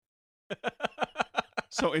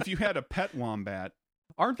So if you had a pet wombat,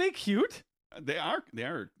 Aren't they cute? they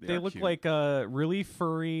Look cute. like really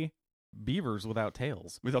furry beavers without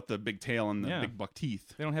tails. Without the big tail and the Yeah. big buck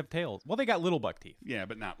teeth. They don't have tails. Well, they got little buck teeth. Yeah,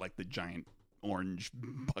 but not like the giant orange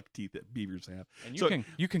buck teeth that beavers have. And So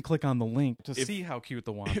you can click on the link to if- see how cute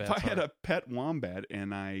the wombats if I had are. a pet wombat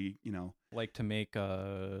and I, Like to make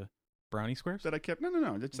brownie squares? that I kept,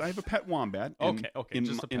 no. I have a pet wombat. and Okay,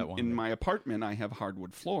 just a pet wombat. In my apartment, I have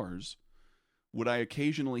hardwood floors. Would I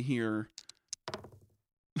occasionally hear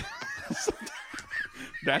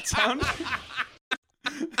that sound?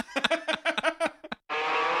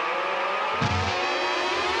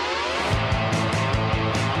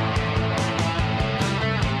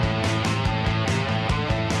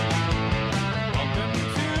 Welcome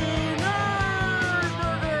to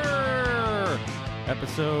Nerdburger,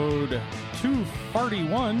 episode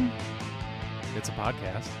 241. It's a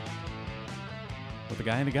podcast with a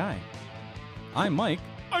guy and a guy. I'm Mike,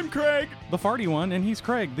 I'm Craig. the farty one, and he's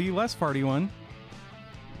Craig, the less farty one.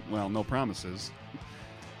 Well, no promises.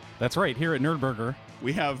 That's right, here at Nerdburger.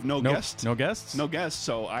 We have no guests. No guests? No guests,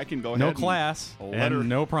 so I can go ahead. No and class, let her- and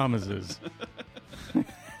no promises.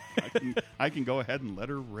 I can go ahead and let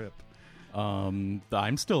her rip. I'm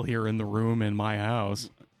still here in the room in my house,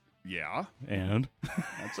 Yeah, and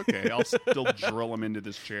that's okay. I'll still drill him into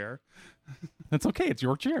this chair. that's okay. It's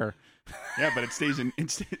your chair. Yeah, but it stays in.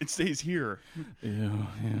 It stays here.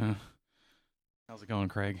 Yeah. How's it going,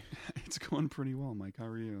 Craig? It's going pretty well, Mike. How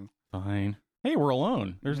are you? Fine. Hey, we're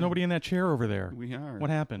alone. There's Yeah. nobody in that chair over there. We are. What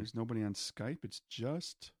happened? There's nobody on Skype. It's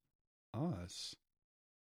just us.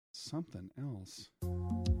 Something else.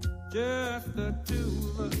 Just the two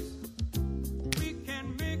of us. We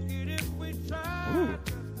can make it if we try. Ooh,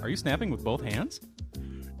 are you snapping with both hands?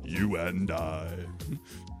 You and I.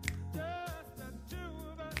 Just the two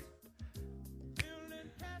of us. Feeling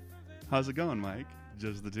half of it. How's it going, Mike?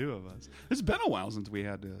 Just the two of us. It's been a while since we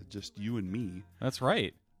had just you and me. That's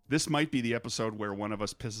right. This might be the episode where one of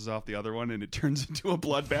us pisses off the other one and it turns into a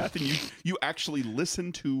bloodbath and you actually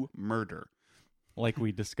listen to murder. Like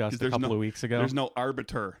we discussed a There's couple of weeks ago. There's no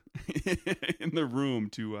arbiter in the room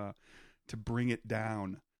to bring it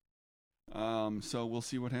down. So we'll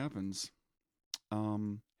see what happens.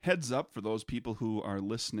 Heads up for those people who are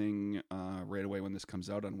listening right away when this comes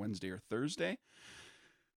out on Wednesday or Thursday.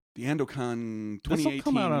 The Andocon 2018. This will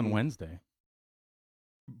come out on Wednesday.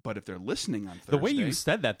 But if they're listening on Thursday, The way you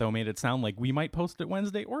said that, though, made it sound like we might post it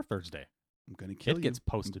Wednesday or Thursday. I'm going to kill you. It gets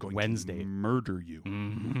posted I'm going Wednesday. to murder you.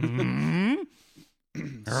 Mhm.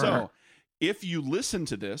 So, if you listen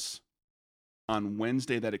to this on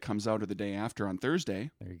Wednesday that it comes out or the day after on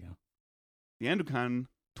Thursday, There you go. the Andocon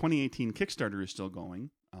 2018 Kickstarter is still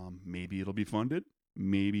going. Maybe it'll be funded.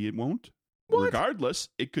 Maybe it won't. What? Regardless,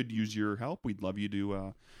 it could use your help. We'd love you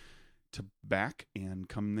to back and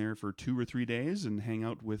come there for 2 or 3 days and hang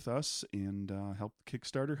out with us and help the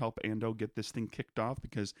Kickstarter, help Ando get this thing kicked off,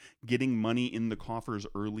 because getting money in the coffers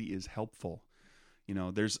early is helpful. You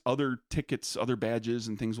know, there's other tickets, other badges,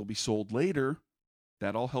 and things will be sold later.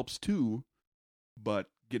 That all helps too. But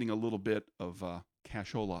getting a little bit of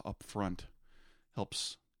cashola up front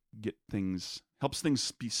helps things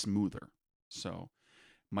be smoother. So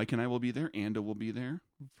Mike and I will be there. Ando will be there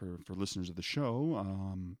for listeners of the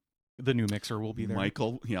show. The new mixer will be there.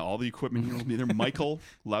 Michael, all the equipment here will be there. Michael,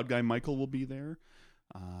 loud guy Michael will be there.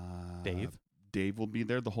 Dave will be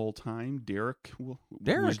there the who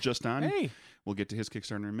was just on. Hey. We'll get to his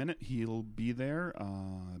Kickstarter in a minute. He'll be there.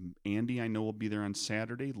 Andy, I know, will be there on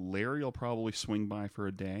Saturday. Larry will probably swing by for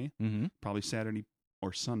a day, Mm-hmm. probably Saturday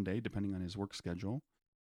or Sunday, depending on his work schedule.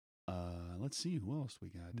 Let's see, who else we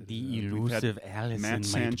got. The We've had elusive Allison Matt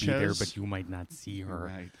might be there, Sanchez. but you might not see her.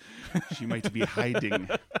 Right. She might be hiding.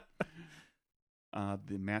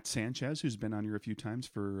 The Matt Sanchez, who's been on here a few times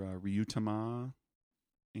for Ryutama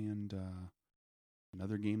and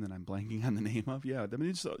another game that I'm blanking on the name of. Yeah, I mean,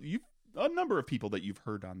 it's a number of people that you've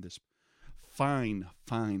heard on this fine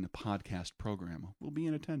podcast program will be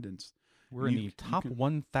in attendance. We're in the top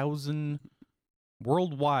 1,000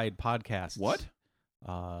 worldwide podcasts. What?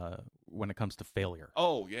 When it comes to failure.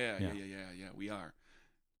 Oh, yeah. We are.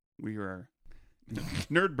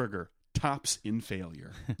 Nerdburger, tops in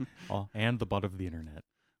failure. Oh, and the butt of the internet.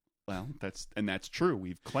 Well, that's true.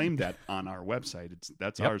 We've claimed that on our website.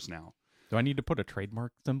 That's Yep. ours now. Do I need to put a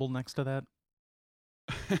trademark symbol next to that?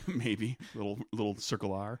 Maybe little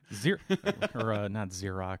circle R. Not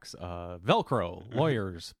Xerox. Velcro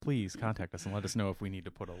lawyers, please contact us and let us know if we need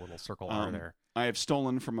to put a little circle R there. I have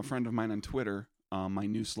stolen from a friend of mine on Twitter my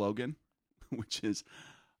new slogan, which is,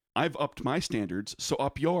 "I've upped my standards, so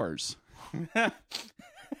up yours."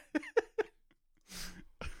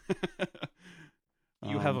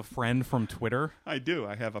 You have a friend from Twitter, I do.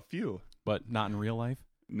 I have a few. but not in real life?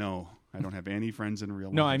 No, I don't have any friends in real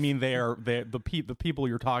life. No, I mean the people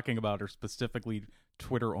you're talking about are specifically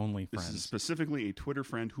Twitter only This is friends. specifically a Twitter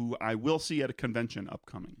friend who I will see at a convention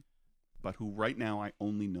upcoming, but who right now I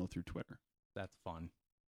only know through Twitter. That's fun.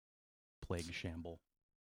 Plague Shamble.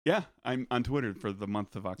 Yeah, I'm on Twitter for the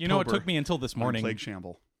month of October. You know, it took me until this I'm morning Plague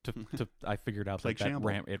Shamble. to I figured out Plague that Shamble.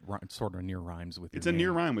 it sort of near rhymes with It's your a near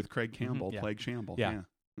name. rhyme with Craig Campbell, yeah. Plague Shamble. Yeah.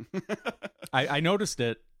 Yeah. I noticed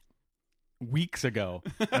it weeks ago,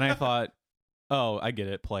 and I thought, oh, I get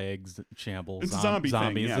it. Plagues, shambles, It's a zombie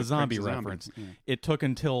thing. It's Yeah, a zombie Craig's a reference. Yeah. It took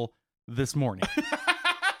until this morning,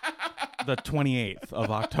 the 28th of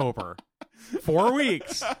October. 4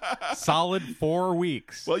 weeks. Solid 4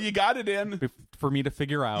 weeks. Well, you got it in. For me to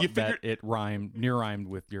figure out You that it near rhymed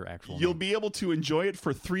with your actual You'll name. be able to enjoy it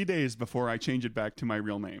for 3 days before I change it back to my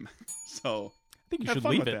real name. So I think you have should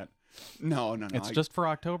fun leave with it. that. No. It's just for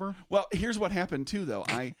October? Well, here's what happened too, though.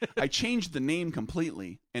 I changed the name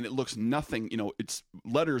completely, and it looks nothing. You know, it's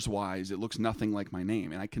letters wise, it looks nothing like my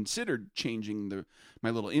name. And I considered changing my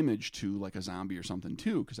little image to like a zombie or something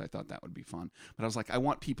too, because I thought that would be fun. But I was like, I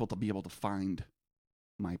want people to be able to find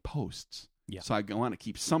my posts. Yeah. So I want to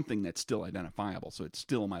keep something that's still identifiable. So it's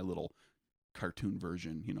still my little cartoon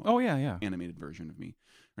version, you know, Oh, yeah. animated version of me,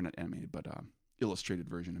 or not animated, but illustrated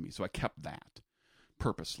version of me. So I kept that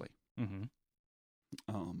purposely. Mm-hmm.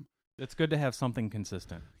 Um, It's good to have something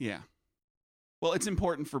consistent. Yeah. Well, it's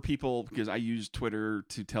important for people because I use Twitter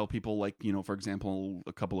to tell people, like, you know, for example,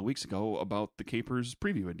 a couple of weeks ago about the Capers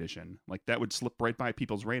preview edition. Like, that would slip right by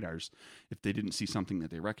people's radars if they didn't see something that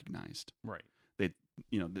they recognized. Right. They'd,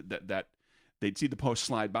 you know, that they'd see the post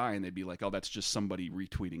slide by and they'd be like, oh, that's just somebody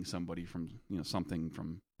retweeting somebody from, you know, something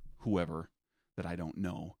from whoever that I don't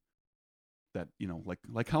know. That, you know,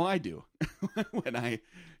 like how I do when I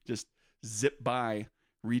just zip by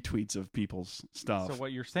retweets of people's stuff. So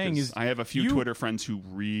what you're saying is I have a few you- Twitter friends who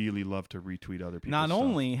really love to retweet other people's not stuff.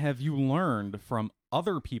 only have you learned from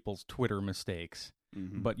other people's Twitter mistakes,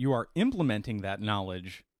 Mhm. but you are implementing that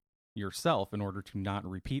knowledge yourself in order to not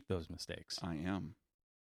repeat those mistakes. I am.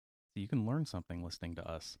 So you can learn something listening to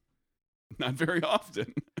us. Not very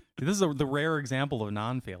often. This is the rare example of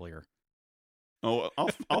non-failure. Oh,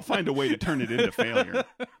 I'll find a way to turn it into failure.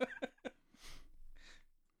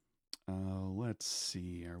 Let's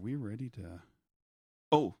see. Are we ready to?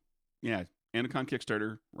 Oh, yeah. Anacon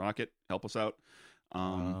Kickstarter, Rocket, help us out.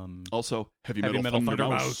 Also, Heavy Metal Thunder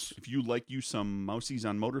Mouse. If you like some mousies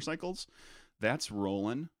on motorcycles, that's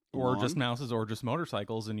rolling. Or along. just mouses or just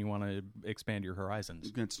motorcycles and you want to expand your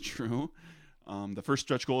horizons. That's true. The first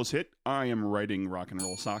stretch goal is hit. I am writing Rock and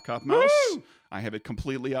Roll Sock Hop Mouse. Woo! I have it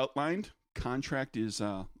completely outlined. Contract is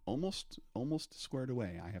almost squared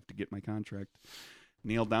away. I have to get my contract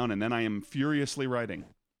nailed down, and then I am furiously writing.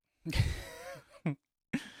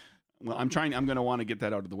 Well, I'm going to want to get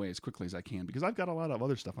that out of the way as quickly as I can because I've got a lot of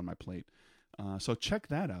other stuff on my plate. So check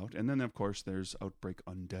that out. And then, of course, there's Outbreak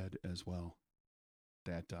Undead as well.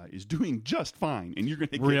 That is doing just fine, and you're going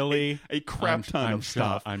to get Really? a crap ton of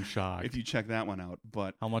stuff I'm shocked. if you check that one out.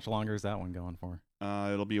 But How much longer is that one going for?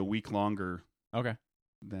 it'll be a week longer Okay.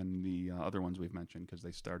 than the other ones we've mentioned because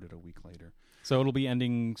they started a week later. So it'll be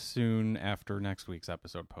ending soon after next week's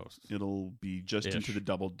episode posts. It'll be just into Ish. the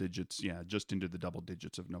double digits. Yeah, just into the double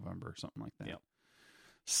digits of November or something like that. Yep.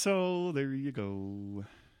 So there you go.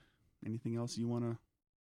 Anything else you want to?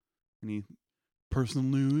 Any personal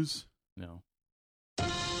news? No.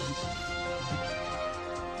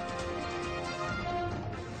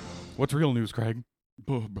 What's real news, Craig?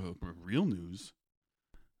 Real news.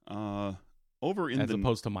 Over in As the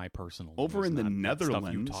opposed to my personal over news, in the not that stuff you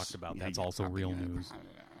Netherlands. talked about. Yeah, That's yeah, also real yeah. news.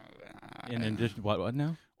 In addition, what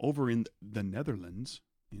now? Over in the Netherlands,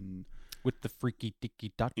 in With the freaky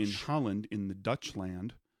dicky Dutch. Holland, in the Dutch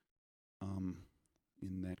land,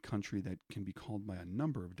 in that country that can be called by a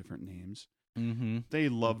number of different names. Mm-hmm. They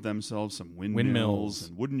love themselves some Windmills. windmills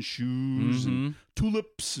and wooden shoes and Mm-hmm.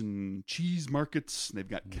 tulips and cheese markets. They've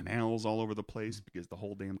got canals all over the place because the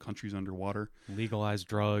whole damn country's underwater. Legalized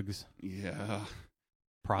drugs, Yeah.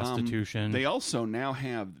 prostitution. They also now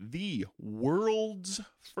have the world's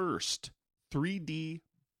first 3D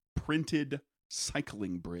printed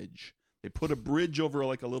cycling bridge. They put a bridge over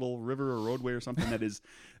like a little river or roadway or something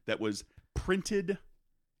that was printed.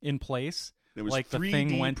 in place. It was Like the 3D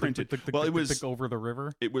thing went printed. well, it was over the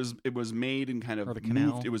river. It was made and kind of Or the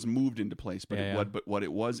canal. moved. It was moved into place, but Yeah, yeah. but what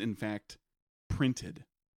it was in fact printed.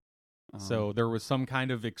 So there was some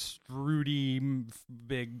kind of extrudy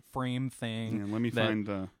big frame thing yeah, let me that- find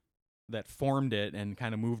the. that formed it and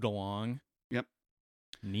kind of moved along. Yep.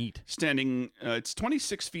 Neat. Standing, it's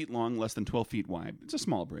 26 feet long, less than 12 feet wide. It's a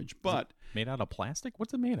small bridge, but Made out of plastic?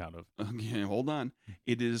 What's it made out of? okay, hold on.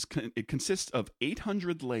 It consists of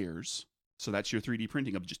 800 layers. So that's your 3D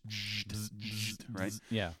printing of just right.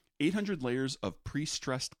 Yeah. 800 layers of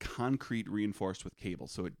pre-stressed concrete reinforced with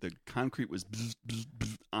cables. So the concrete was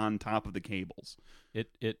on top of the cables.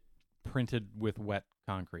 It printed with wet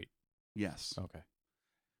concrete. Yes. Okay.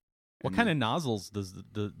 What And kind of nozzles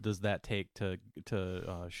does that take to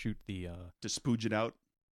shoot the to spooge it out?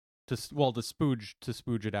 to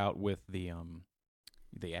spooge it out with the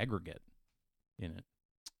aggregate in it?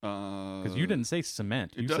 Because you didn't say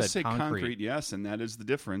cement. It You does said say concrete, yes, and that is the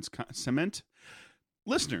difference. Cement,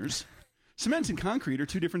 listeners, cement and concrete are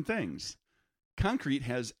two different things. Concrete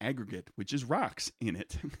has aggregate, which is rocks in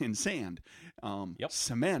it, and sand. Yep.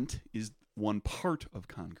 Cement is one part of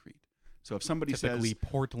concrete. So if somebody Typically says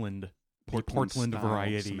Portland style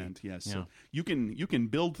variety cement, yes, Yeah. so you can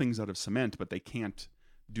build things out of cement, but they can't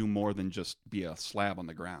do more than just be a slab on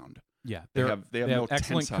the ground. Yeah, They they're- have they have no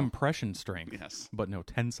excellent tensile. compression strength, Yes. but no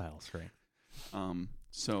tensile strength.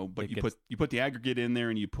 So, but It you gets- put the aggregate in there,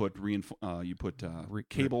 and you put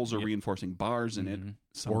cables or Yep. reinforcing bars in it, Mhm.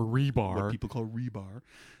 some- Or what rebar. people call rebar.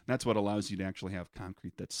 That's what allows you to actually have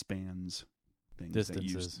concrete that spans things.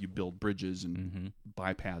 Distances. You build bridges and hmm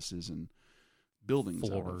bypasses and buildings.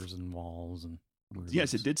 out of. Floors and walls and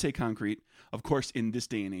Yes, it did say concrete. Of course, in this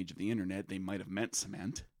day and age of the internet, they might have meant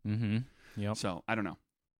cement. Mm-hmm. Yep. So I don't know.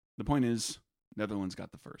 The point is, Netherlands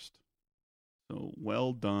got the first. So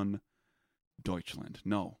well done, Deutschland.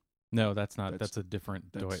 No, No, that's not. That's- That's a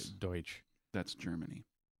different that's- Deutsch. that's Germany.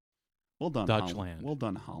 Well done, Dutchland. Holland. Well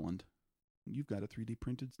done, Holland. You've got a 3D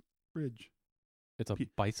printed bridge. It's a Pe-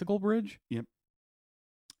 bicycle bridge.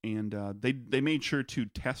 And they made sure to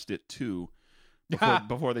test it too Ah!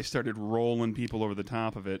 before they started rolling people over the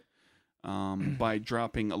top of it by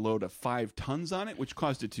dropping a load of 5 tons on it, which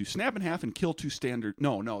caused it to snap in half and kill 2 standard.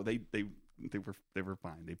 No, they were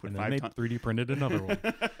fine. They put And then 5 they tons. 3D printed another one.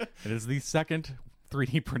 It is the second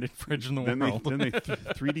 3D printed fridge in the then world. they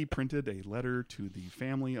 3D printed a letter to the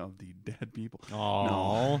family of the dead people.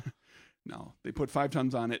 Oh, No, they put 5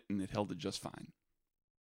 tons on it and it held it just fine.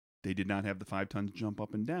 They did not have the 5 tons jump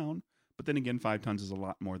up and down, but then again, 5 tons is a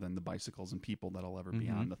lot more than the bicycles and people that'll ever be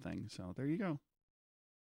Mhm. on the thing. So there you go.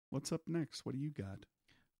 What's up next? What do you got?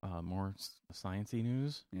 more sciencey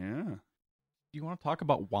news. Yeah. Do you want to talk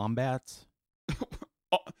about wombats?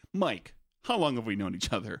 Oh, Mike, how long have we known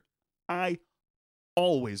each other? I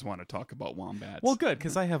always want to talk about wombats. Well, good,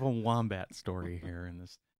 because I have a wombat story here, and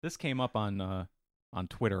this came up on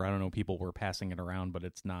Twitter. I don't know, people were passing it around, but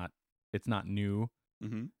it's not new.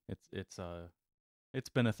 Mm-hmm. It's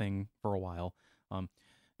been a thing for a while.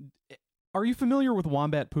 Are you familiar with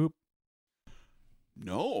wombat poop?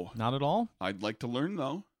 No, Not at all. I'd like to learn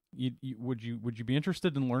though. Would you be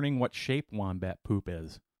interested in learning what shape wombat poop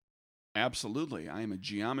is? Absolutely. I am a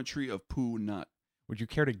geometry of poo nut. Would you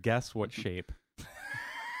care to guess what shape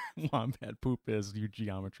wombat poop is? You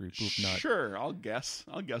geometry poop nut. Sure, I'll guess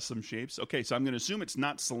some shapes. Okay, so I'm going to assume it's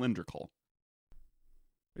not cylindrical.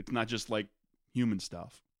 It's not just like human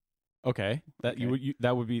stuff. Okay, that Okay.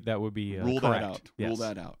 that would be Rule correct. that out. Yes. Rule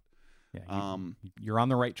that out. Yeah, you're on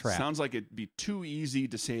the right track. Sounds like it'd be too easy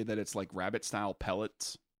to say that it's like rabbit style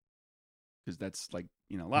pellets, because that's like,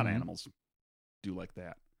 a lot of Mhm. animals do like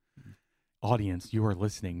that. Audience, you are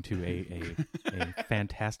listening to a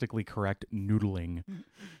fantastically correct noodling,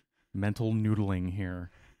 mental noodling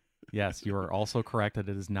here. Yes, you are also correct that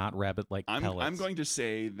it is not rabbit-like pellets. I'm going to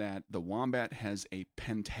say that the wombat has a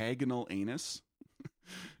pentagonal anus.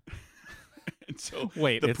 And so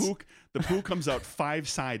Wait, the poo comes out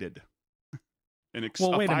 5-sided.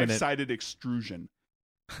 Well, wait a minute. 5-sided extrusion.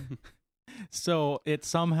 So it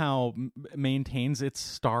somehow maintains its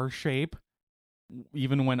star shape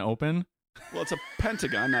even when open. Well, it's a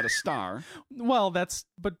pentagon, not a star. Well,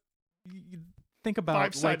 but think about like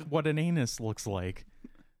Five-sided- what an anus looks like.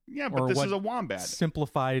 Yeah, but Or this what is a wombat.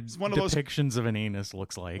 Simplified It's one of those- depictions of an anus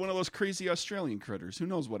looks like. One of those crazy Australian critters. Who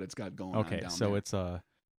knows what it's got going on Okay, down so there. it's a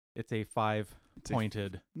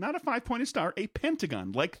 5-pointed. Not a 5-pointed star, a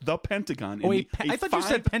pentagon, like the Pentagon. Oh, in I thought you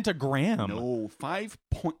said pentagram. No,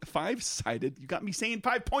 5-sided. You got me saying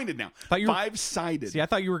 5-pointed now. Thought you were- 5-sided. See, I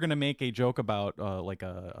thought you were going to make a joke about like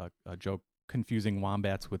a joke confusing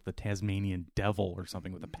wombats with the Tasmanian devil or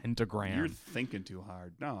something with a pentagram. You're thinking too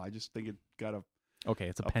hard. No, I just think it got a Okay,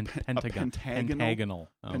 it's a, a pentagon. pentagonal-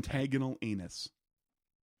 Pentagonal. Okay. pentagonal anus.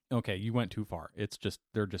 Okay, you went too far.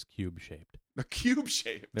 They're just cube shaped. A cube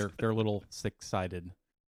shape. They're little 6-sided.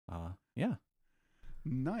 Yeah.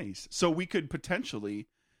 Nice. So we could potentially,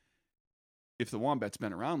 if the wombat's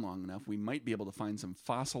been around long enough, we might be able to find some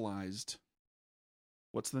fossilized.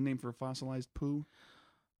 What's the name for fossilized poo?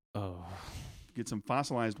 Oh, Get some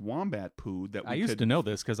fossilized wombat poo that we I used to know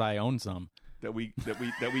this because I own some. that we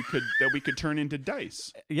could turn into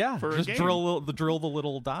dice. Yeah, For a just game. drill the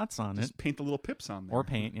little dots on it, Just paint the little pips on there. or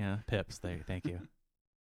paint. Yeah, pips. Thank you.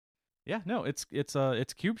 Yeah, no, it's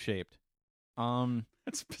cube shaped.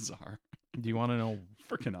 That's bizarre. Do you want to know?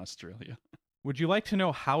 Frickin' Australia. Would you like to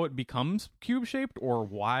know how it becomes cube shaped or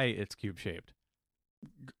why it's cube shaped?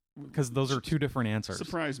 Because those are two different answers.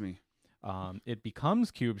 Surprise me. It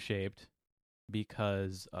becomes cube shaped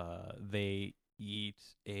because they eat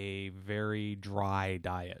a very dry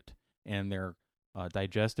diet, and their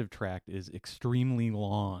digestive tract is extremely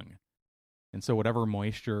long, and so whatever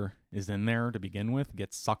moisture is in there to begin with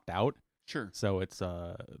gets sucked out. Sure. So it's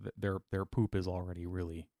their poop is already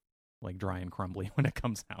really like dry and crumbly when it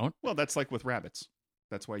comes out. Well, that's like with rabbits.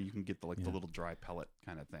 That's why you can get the Yeah. little dry pellet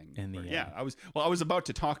kind of thing. And the, Or- yeah, I was about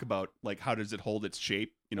to talk about like how does it hold its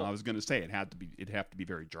shape? You know, Well- I was going to say it'd have to be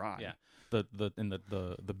very dry. Yeah.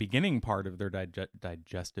 The beginning part of their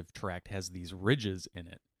digestive tract has these ridges in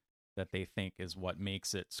it that they think is what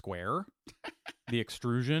makes it square. The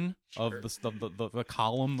extrusion Sure. of the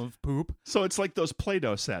column of poop. So it's like those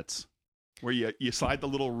Play-Doh sets where you slide the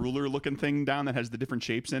little ruler looking thing down that has the different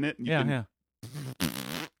shapes in it. And you Yeah.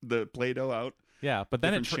 the Play-Doh out. Yeah, but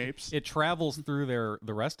then Different shapes. it travels through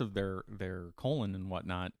the rest of their colon and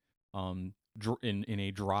whatnot, in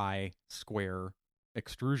a dry square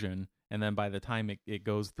extrusion, and then by the time it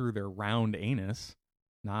goes through their round anus,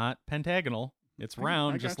 not pentagonal, it's I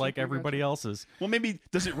round gotcha, just like I everybody gotcha. else's. Well, maybe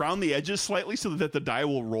does it round the edges slightly so that the die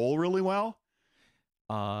will roll really well?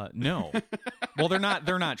 No, well they're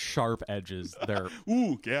not sharp edges. They're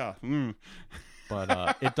Ooh, yeah. Mm.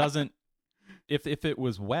 but it doesn't. If it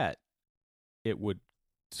was wet, it would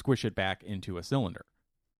squish it back into a cylinder.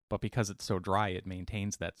 But because it's so dry, it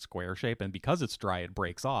maintains that square shape, and because it's dry, it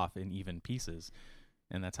breaks off in even pieces,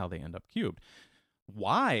 and that's how they end up cubed.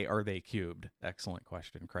 Why are they cubed? Excellent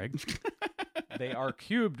question, Craig. They are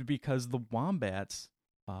cubed because the wombats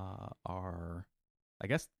are, I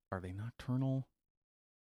guess, are they nocturnal?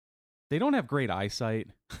 They don't have great eyesight,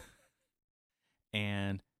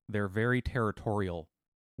 and they're very territorial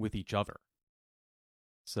with each other.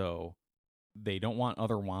 So they don't want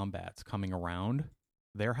other wombats coming around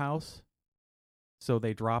their house. So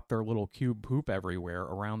they drop their little cube poop everywhere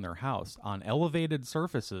around their house on elevated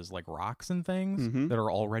surfaces like rocks and things Mhm. that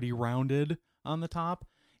are already rounded on the top.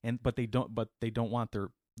 But they don't want the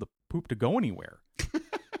poop to go anywhere.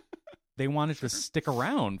 They want it to stick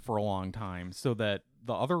around for a long time so that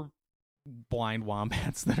the other blind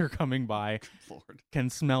wombats that are coming by Lord. can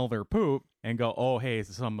smell their poop and go, oh, hey,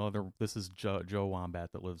 this is Joe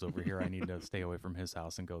Wombat that lives over here. I need to stay away from his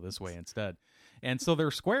house and go this way instead. And so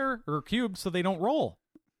they're square or cubed so they don't roll.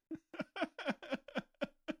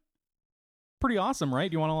 Pretty awesome, right?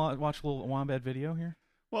 Do you want to watch a little wombat video here?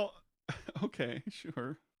 Well, okay,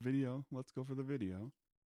 sure. Video. Let's go for the video.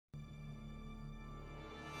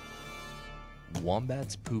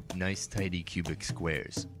 Wombats poop nice tidy cubic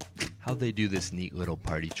squares. How they do this neat little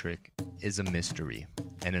party trick is a mystery,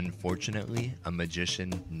 and unfortunately, a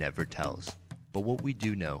magician never tells. But what we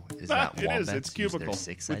do know is that It is. wombats It's use cubical their with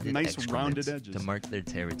six-sided nice rounded excrements edges. to mark their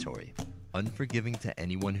territory. Unforgiving to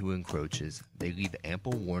anyone who encroaches, they leave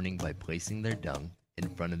ample warning by placing their dung in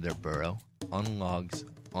front of their burrow, on logs,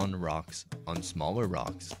 on rocks, on smaller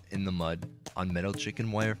rocks, in the mud, on metal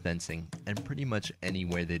chicken wire fencing, and pretty much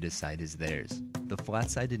anywhere they decide is theirs. The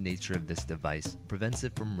flat-sided nature of this device prevents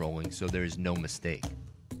it from rolling so there is no mistake.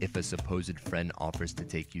 If a supposed friend offers to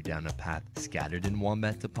take you down a path scattered in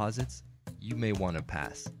wombat deposits, you may want to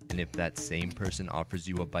pass. And if that same person offers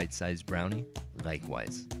you a bite-sized brownie,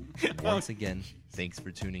 likewise. Once again, thanks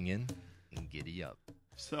for tuning in, and giddy up.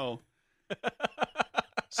 So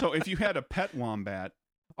if you had a pet wombat,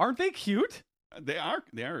 Aren't they cute? they are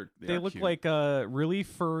They look cute. like really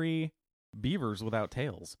furry beavers without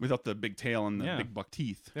tails. without the big tail and the Yeah. big buck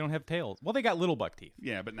teeth. They don't have tails. Well, they got little buck teeth.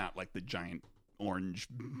 Yeah, but not like the giant orange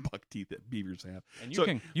buck teeth that beavers have. And So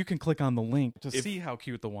you can click on the link to if- see how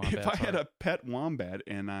cute the wombats If I had are. a pet wombat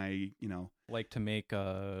and I, Like to make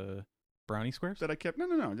brownie squares? that I kept no.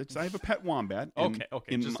 I have a pet wombat. and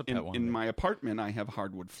Okay, In, just a pet in wombat. my apartment, I have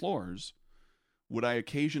hardwood floors. Would I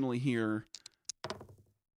occasionally hear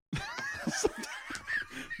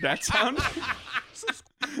that sound?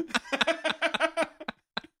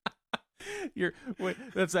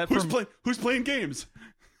 That's that from Who's playing games?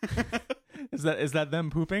 is that them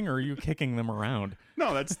pooping or are you kicking them around?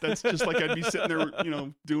 No, that's just like I'd be sitting there,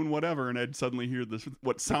 doing whatever, and I'd suddenly hear this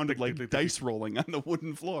what sounded like dice rolling on the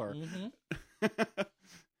wooden floor.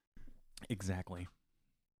 Exactly.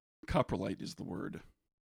 Coprolite is the word.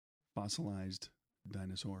 Fossilized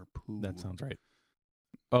dinosaur poo. That sounds right.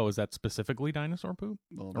 Oh, is that specifically dinosaur poo?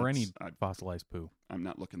 Well, Or any that's- fossilized poo? I'm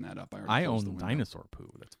not looking that up. I already closed the own window. dinosaur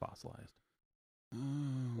poo that's fossilized.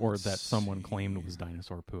 Or Let's that someone see. claimed was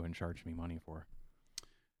dinosaur poo and charged me money for.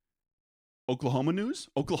 Oklahoma news?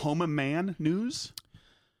 Oklahoma man news?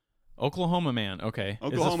 Oklahoma man, okay.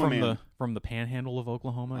 Oklahoma is this from man. from the panhandle of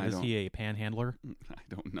Oklahoma? I Is don't- he a panhandler? I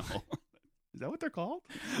don't know. Is that what they're called?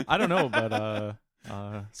 I don't know, but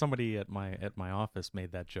somebody at my office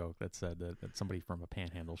made that joke that said that somebody from a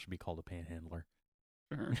panhandle should be called a panhandler.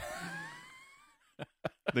 Sure.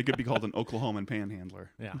 They could be called an Oklahoman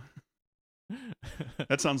panhandler. Yeah.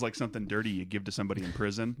 That sounds like something dirty you give to somebody in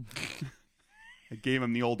prison. I gave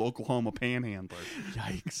him the old Oklahoma panhandler.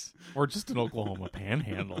 Yikes. Or just an Oklahoma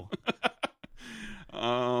panhandle.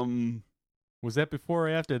 Was that before or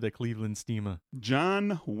after the Cleveland Steamer?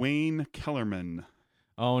 John Wayne Kellerman.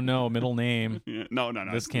 Oh no, middle name. Yeah, no.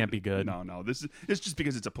 This can't be good. No. It's just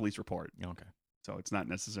because it's a police report, Okay. so it's not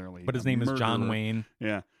necessarily. But his a name is John murderer. Wayne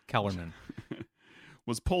Yeah, Kellerman.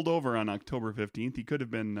 was pulled over on October 15th. He could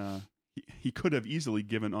have been. He could have easily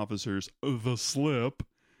given officers the slip.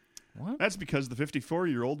 What? That's because the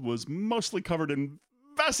 54-year-old was mostly covered in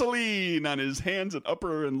Vaseline on his hands and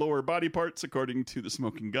upper and lower body parts, according to the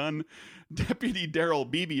Smoking Gun. Deputy Darrell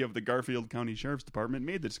Beebe of the Garfield County Sheriff's Department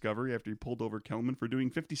made the discovery after he pulled over Kellerman for doing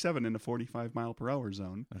 57 in a 45-mile-per-hour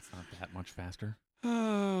zone. That's not that much faster.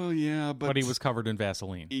 Oh, yeah, But he was covered in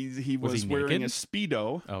Vaseline. He Was was he wearing naked? a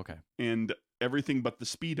Speedo, Oh, okay. and everything but the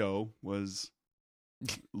Speedo was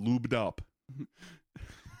lubed up.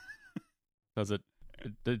 Does it?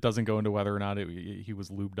 It doesn't go into whether or not he was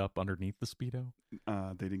lubed up underneath the Speedo.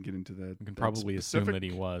 They didn't get into that. You can that probably assume specific. that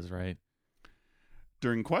he was, right?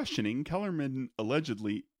 During questioning, Kellerman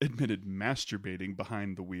allegedly admitted masturbating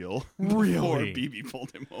behind the wheel Really? before Beebe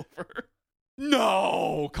pulled him over.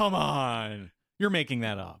 No, come on. You're making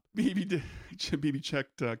that up. Beebe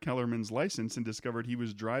checked Kellerman's license and discovered he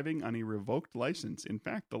was driving on a revoked license. In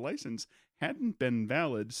fact, the license hadn't been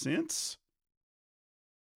valid since...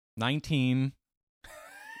 19.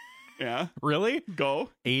 Yeah, Really? go.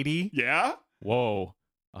 80? Yeah. Whoa.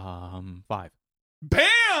 5.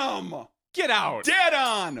 Bam! Get out. Dead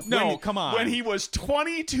on! No, come on. When he was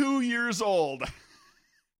 22 years old.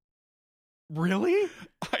 Really?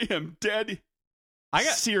 I am dead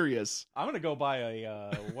serious. I'm going to go buy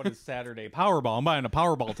a, what is Saturday? Powerball. I'm buying a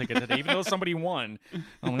Powerball ticket today. Even though somebody won,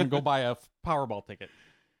 I'm going to go buy a Powerball ticket.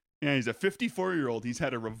 Yeah, he's a 54-year-old. He's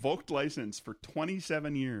had a revoked license for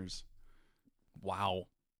 27 years. Wow.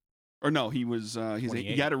 Or no, he he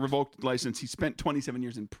 28. had a revoked license. He spent 27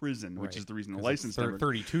 years in prison, which Right. is the reason the 'Cause license it's never...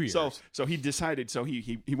 32 years. So he decided,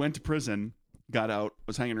 he went to prison, got out,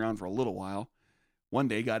 was hanging around for a little while. One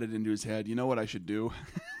day got it into his head, you know what I should do?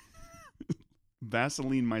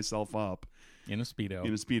 Vaseline myself up in a Speedo.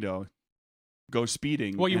 in a Speedo. Go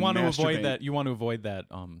speeding. Well, you and want to avoid masturbate. that. You want to avoid that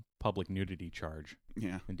public nudity charge,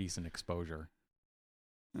 Yeah. indecent exposure.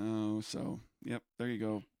 Oh, so, yep, there you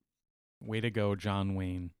go. Way to go, John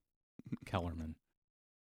Wayne Kellerman.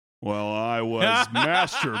 Well, I was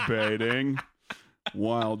masturbating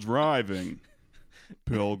while driving,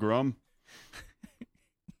 Pilgrim.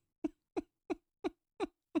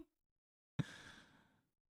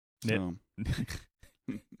 So,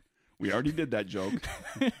 we already did that joke.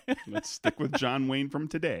 Let's stick with John Wayne from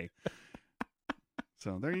today.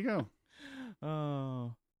 So there you go.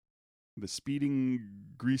 Oh, The speeding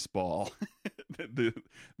greaseball.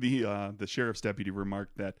 The sheriff's deputy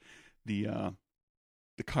remarked that the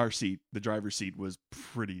car seat, the driver's seat, was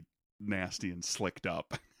pretty nasty and slicked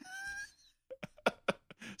up.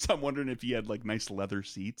 So I'm wondering if he had like nice leather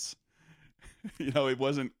seats. You know, it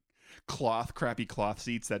wasn't crappy cloth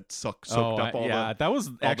seats that soaked up all yeah, that was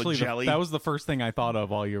actually jelly. that was the first thing I thought of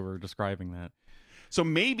while you were describing that. So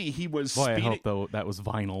maybe he was Boy, I speeding. hope though that was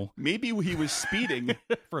vinyl Maybe he was speeding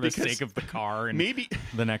for the because sake of the car and maybe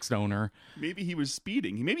the next owner. maybe he was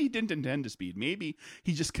speeding. Maybe he didn't intend to speed. Maybe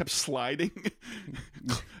he just kept sliding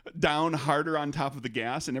down harder on top of the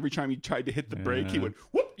gas, and every time he tried to hit the brake, he Yeah. would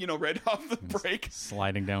whoop, right off the brake.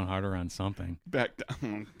 Sliding down harder on something. Back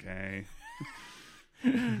down. Okay.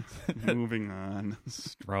 Moving on.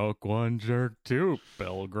 Stroke one, jerk two,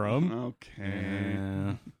 Pilgrim. Okay.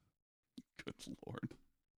 Yeah. Good Lord.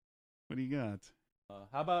 What do you got?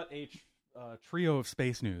 How about a trio of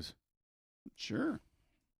space news? Sure.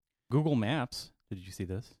 Google Maps. Did you see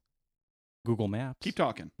this? Google Maps. Keep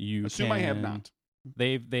talking. You Assume I have can- not.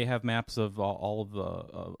 They have maps of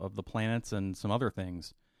all of the planets and some other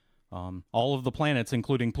things. All of the planets,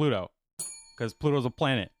 including Pluto, because Pluto's a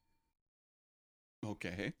planet.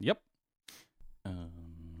 Okay. Yep.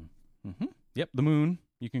 Yep, the moon.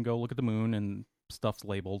 You can go look at the moon and stuff's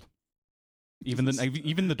labeled. Even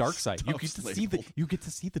the dark side. You get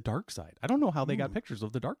to see the dark side. I don't know how they got pictures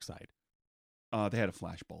of the dark side. They had a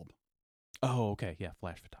flash bulb. Oh, okay. Yeah,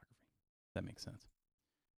 flash photography. That makes sense.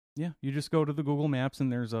 Yeah, you just go to the Google Maps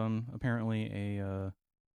and there's apparently a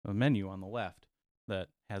menu on the left that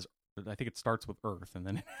has, I think it starts with Earth and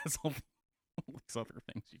then it has all these other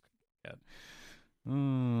things you can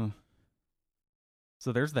get.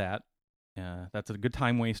 So there's that. That's a good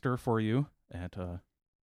time waster for you at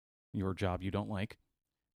your job you don't like,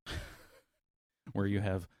 where you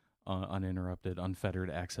have uninterrupted, unfettered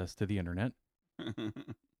access to the internet,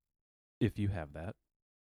 if you have that.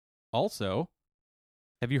 Also,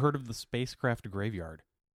 have you heard of the spacecraft graveyard?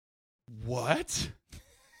 What?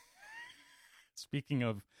 Speaking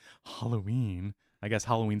of Halloween, I guess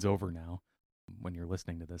Halloween's over now. When you're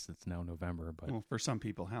listening to this, it's now November, but well, for some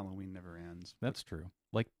people, Halloween never ends. That's true.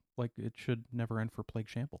 Like it should never end for Plague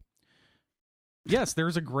Shamble. Yes,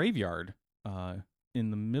 there's a graveyard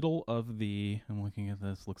in the middle of the. I'm looking at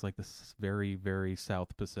this. Looks like this very, very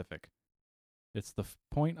South Pacific. It's the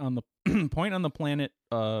point on the point on the planet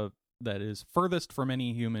that is furthest from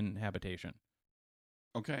any human habitation.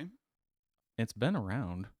 Okay. It's been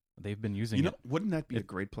around. They've been using it. Wouldn't that be a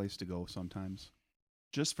great place to go sometimes?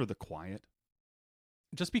 Just for the quiet.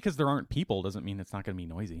 Just because there aren't people doesn't mean it's not going to be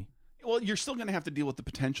noisy. Well, you're still going to have to deal with the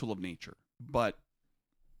potential of nature, but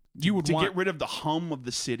you would get rid of the hum of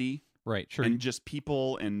the city, right? Sure, and just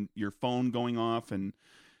people and your phone going off, and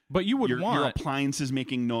but you would want your appliances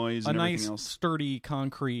making noise, and nice, everything else. Sturdy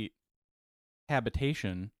concrete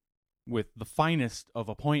habitation with the finest of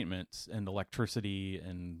appointments and electricity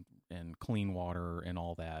and clean water and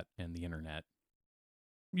all that and the internet.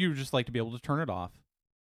 You would just like to be able to turn it off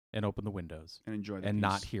and open the windows and enjoy the and peace.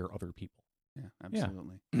 Not hear other people. Yeah,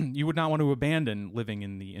 absolutely. Yeah. You would not want to abandon living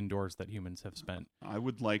in the indoors that humans have spent. I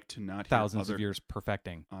would like to not thousands of years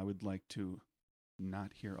perfecting. I would like to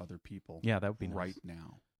not hear other people. Yeah, that would be right nice.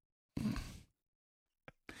 now.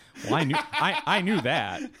 Well, I knew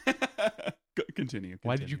that. Continue.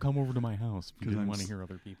 Why did you come over to my house if you didn't want to hear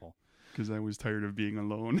other people? Because I was tired of being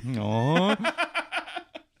alone. Aww.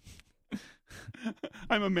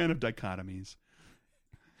 I'm a man of dichotomies.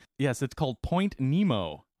 Yes, it's called Point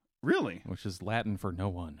Nemo. Really? Which is Latin for no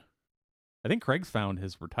one. I think Craig's found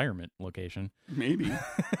his retirement location. Maybe.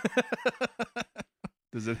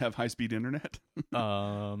 Does it have high-speed internet?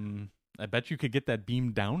 I bet you could get that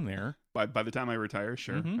beam down there. By the time I retire,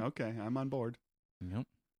 sure. Mm-hmm. Okay, I'm on board. Yep.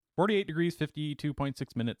 48 degrees,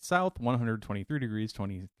 52.6 minutes south, 123 degrees,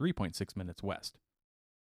 23.6 minutes west.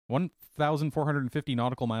 1,450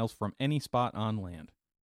 nautical miles from any spot on land.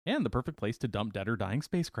 And the perfect place to dump dead or dying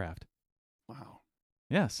spacecraft. Wow.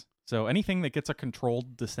 Yes. So anything that gets a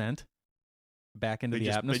controlled descent back into the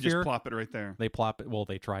atmosphere. They just plop it right there. They plop it. Well,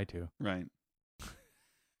 they try to. Right.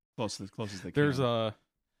 Close as they can. There's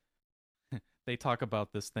they talk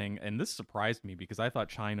about this thing, and this surprised me because I thought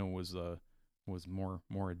China was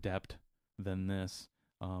more adept than this.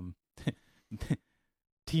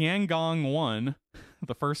 Tiangong-1,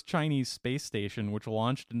 the first Chinese space station, which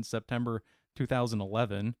launched in September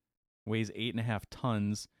 2011, weighs 8.5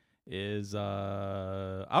 tons, is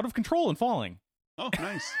out of control and falling. Oh,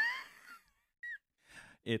 nice.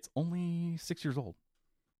 It's only 6 years old.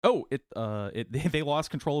 Oh, they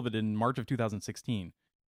lost control of it in March of 2016.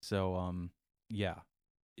 So, yeah,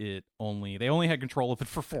 they only had control of it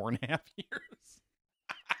for 4.5 years.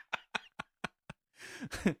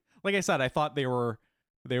 Like I said, I thought they were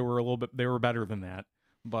better than that,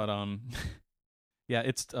 but yeah,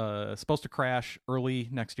 it's supposed to crash early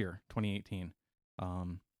next year, 2018.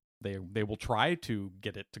 They will try to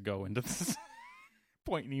get it to go into this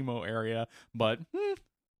Point Nemo area, but do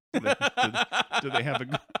they have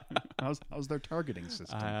a how's their targeting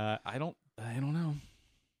system? I don't know.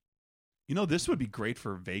 You know, this would be great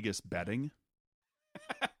for Vegas betting.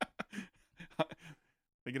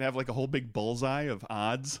 They could have like a whole big bullseye of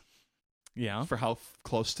odds. Yeah. For how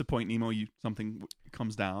close to Point Nemo something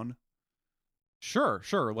comes down. Sure.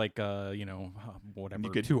 Like, whatever, you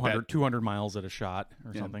could 200 miles at a shot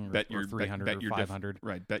or something, or 300 or 500.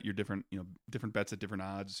 Right. Bet your different bets at different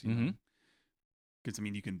odds. Because,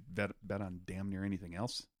 you can bet on damn near anything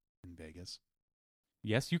else in Vegas.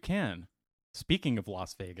 Yes, you can. Speaking of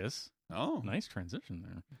Las Vegas. Oh. Nice transition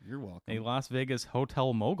there. You're welcome. A Las Vegas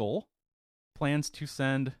hotel mogul plans to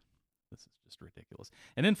send, this is just ridiculous,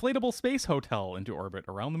 an inflatable space hotel into orbit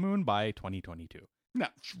around the moon by 2022. No,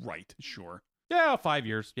 right. Sure. Yeah, 5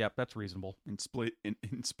 years. Yep, that's reasonable.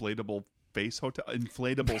 Inflatable space hotel,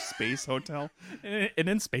 inflatable space hotel. An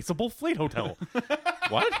inspaceable fleet hotel.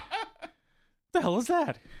 What? The hell is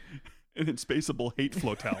that? An inspaceable hate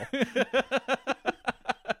flotel.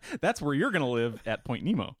 That's where you're going to live at Point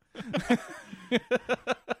Nemo.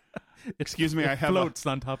 Excuse me, I have floats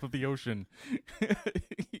on top of the ocean.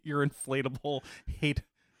 Your inflatable hate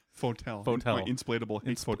Fotel. Fotel. Inflatable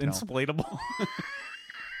hate fotel. Inflatable.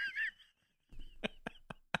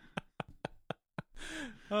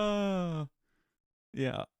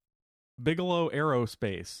 Yeah. Bigelow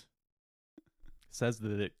Aerospace says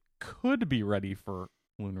that it could be ready for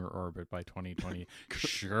lunar orbit by 2020.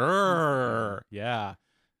 Sure. Yeah.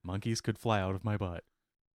 Monkeys could fly out of my butt.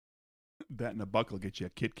 That and a buck will get you a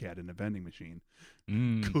Kit Kat in a vending machine.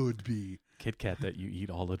 Mm. Could be. Kit Kat that you eat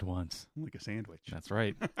all at once. Like a sandwich. That's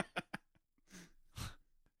right.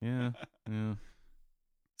 Yeah.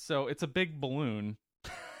 So it's a big balloon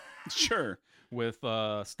Sure. with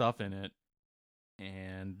stuff in it,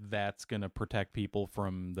 and that's going to protect people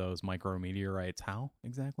from those micrometeorites. How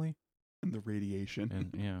exactly? And the radiation.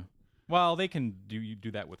 And yeah. Well, they can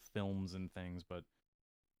do that with films and things, but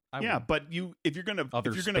but if you're gonna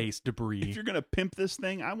space debris. if you're gonna pimp this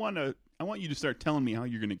thing, I want you to start telling me how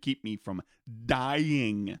you're gonna keep me from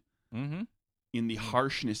dying Mm-hmm. in the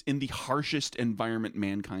harshest environment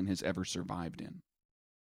mankind has ever survived in.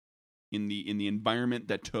 In the environment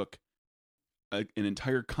that took an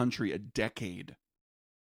entire country a decade.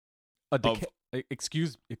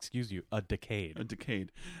 Excuse you, a decade.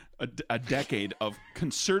 A decade of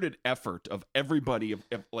concerted effort of everybody, of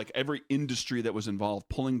like every industry that was involved,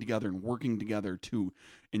 pulling together and working together to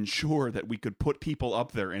ensure that we could put people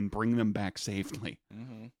up there and bring them back safely.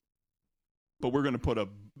 Mm-hmm. But we're going to put a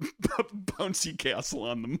bouncy castle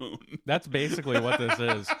on the moon. That's basically what this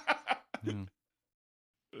is. Yeah.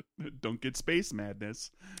 Don't get space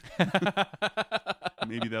madness.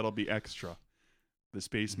 Maybe that'll be extra. The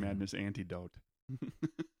space madness antidote.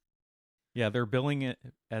 Yeah, they're billing it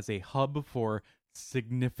as a hub for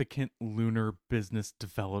significant lunar business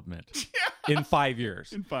development in 5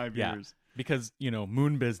 years. In 5 Yeah. years. Because,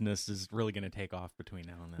 moon business is really going to take off between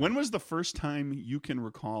now and then. When was the first time you can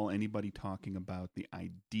recall anybody talking about the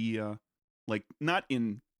idea, like not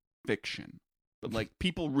in fiction, but like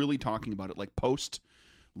people really talking about it, like post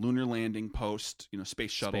lunar landing, post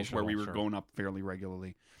space shuttles, where we were going up fairly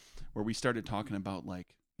regularly, where we started talking about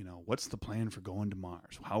like what's the plan for going to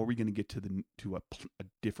Mars? How are we going to get to a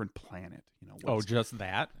different planet? Just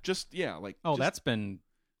that? That's been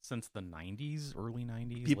since the 90s, early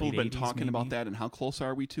 90s. People have been 80s, talking maybe? about that, and how close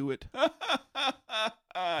are we to it? Not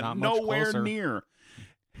much Nowhere closer. near.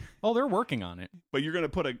 Oh, they're working on it. But you're gonna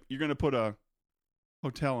put a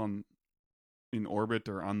hotel in orbit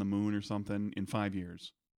or on the moon or something in 5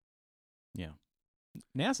 years. Yeah,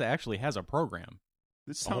 NASA actually has a program.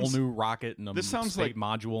 This a whole new rocket and a sounds state like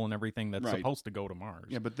module and everything that's Right. supposed to go to Mars.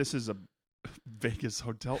 Yeah, but this is a Vegas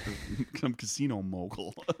hotel, some casino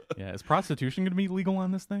mogul. Yeah, is prostitution going to be legal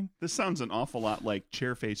on this thing? This sounds an awful lot like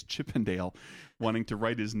Chairface Chippendale wanting to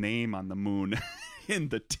write his name on the moon in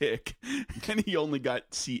the tick, and he only got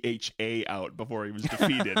CHA out before he was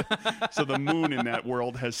defeated. So the moon in that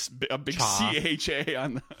world has a big Cha. CHA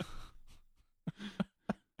on the...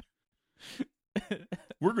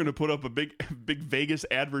 We're going to put up a big Vegas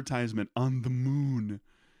advertisement on the moon.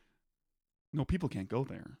 No, people can't go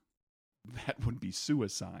there. That would be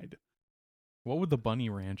suicide. What would the Bunny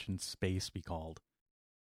Ranch in space be called?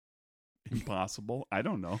 Impossible. I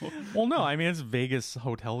don't know. Well, no, I mean it's Vegas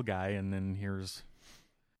hotel guy, and then here's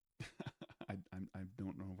I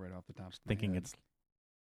don't know right off the top of my thinking head. it's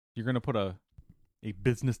you're going to put a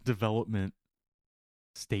business development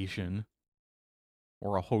station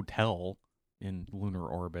or a hotel in lunar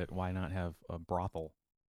orbit. Why not have a brothel?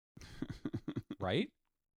 Right?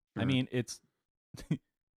 I Sure. mean,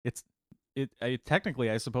 technically,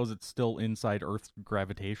 I suppose it's still inside Earth's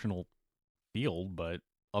gravitational field, but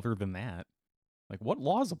other than that, like, what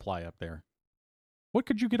laws apply up there? What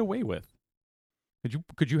could you get away with?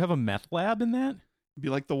 Could you have a meth lab in that? It'd be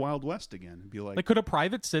like the Wild West again. It'd be like Could a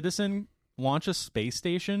private citizen launch a space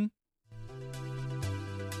station?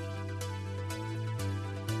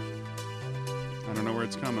 I don't know where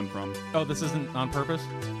it's coming from. Oh, this isn't on purpose?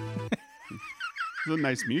 There's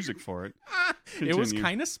nice music for it. It was Continue.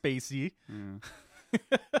 kind of spacey. Yeah.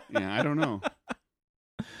 Yeah, I don't know.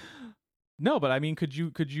 No, but I mean, could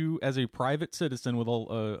you, as a private citizen with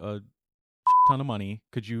a ton of money,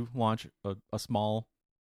 could you launch a small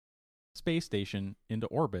space station into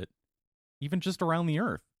orbit, even just around the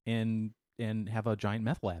Earth, and have a giant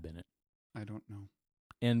meth lab in it? I don't know.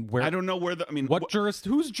 and where I don't know where the. I mean,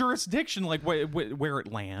 whose jurisdiction, like where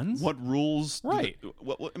it lands? What rules? Right.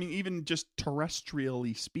 I mean, even just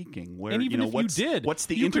terrestrially speaking, where And even if you did, what's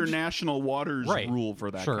the you could international waters Right. rule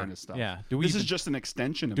for that Sure. kind of stuff? Yeah. This is just an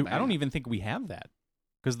extension of that. I don't even think we have that,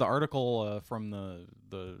 because the article from the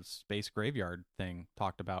space graveyard thing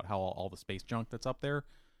talked about how all the space junk that's up there,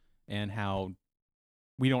 and how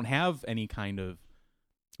we don't have any kind of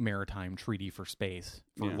maritime treaty for space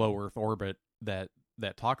for Yeah. low Earth orbit that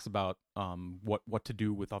talks about what to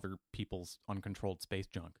do with other people's uncontrolled space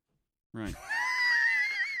junk. Right.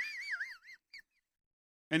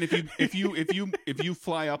 And if you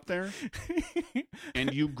fly up there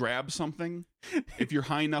and you grab something, if you're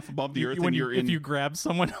high enough above the earth and you're if you grab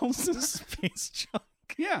someone else's space junk,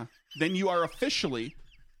 yeah, then you are officially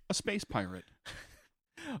a space pirate.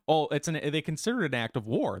 oh, they consider it an act of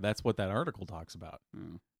war. That's what that article talks about.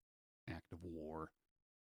 Act of war.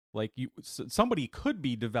 Like somebody could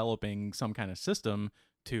be developing some kind of system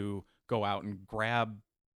to go out and grab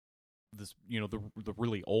this, the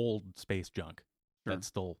really old space junk Sure. that's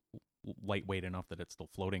still lightweight enough that it's still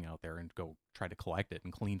floating out there, and go try to collect it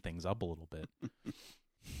and clean things up a little bit.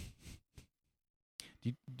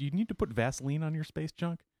 Do you need to put Vaseline on your space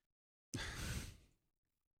junk?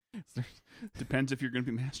 Depends if you're going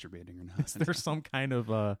to be masturbating or not. Is there some kind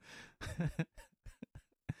of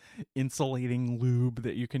insulating lube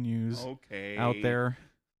that you can use out there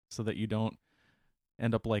so that you don't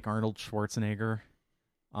end up like Arnold Schwarzenegger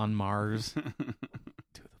on Mars? Do the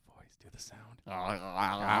voice, do the sound.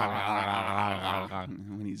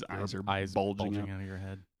 When his eyes are eyes bulging out of your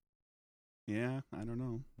head. Yeah, I don't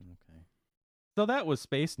know. Okay. So that was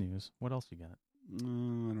space news. What else you got? I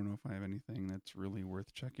don't know if I have anything that's really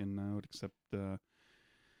worth checking out, except heard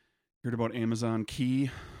about Amazon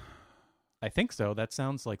Key. I think so. That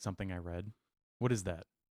sounds like something I read. What is that?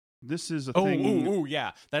 This is a thing. Oh,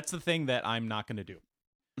 yeah. That's the thing that I'm not going to do.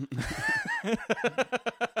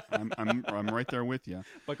 I'm right there with you.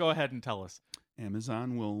 But go ahead and tell us.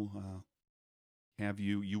 Amazon will have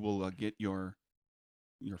you will get your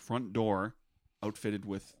front door outfitted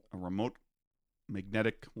with a remote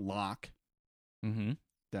magnetic lock Mm-hmm.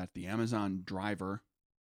 that the Amazon driver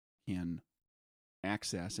can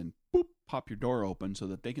access, and boop, pop your door open so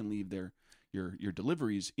that they can leave your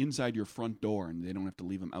deliveries inside your front door, and they don't have to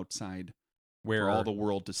leave them outside Where for all the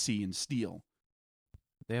world to see and steal.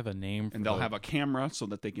 they have a name for And they'll have a camera so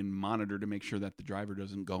that they can monitor to make sure that the driver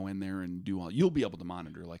doesn't go in there and do all. You'll be able to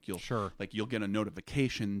monitor, Sure. you'll get a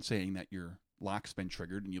notification saying that your lock's been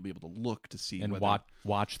triggered, and you'll be able to look to see And whether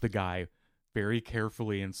watch the guy very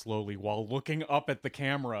carefully and slowly while looking up at the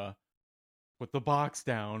camera, put the box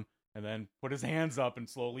down, and then put his hands up and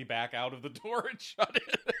slowly back out of the door and shut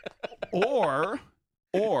it.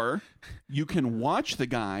 Or you can watch the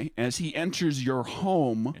guy as he enters your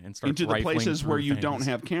home And starts into the rifling places where through you don't things.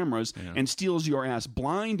 have cameras Yeah. and steals your ass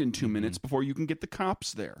blind in 2 Mhm. minutes before you can get the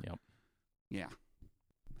cops there. Yep. Yeah.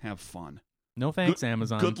 Have fun. No thanks,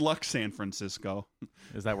 Amazon. Good luck, San Francisco.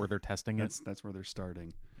 Is that where they're testing it? That's where they're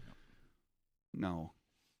starting. No.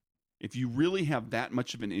 If you really have that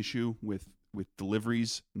much of an issue with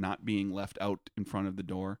deliveries not being left out in front of the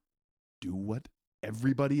door, do what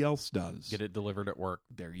everybody else does. Get it delivered at work.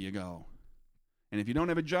 There you go. And if you don't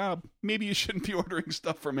have a job, maybe you shouldn't be ordering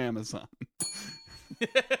stuff from Amazon.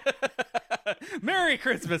 Merry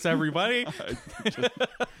Christmas, everybody.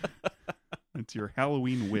 It's your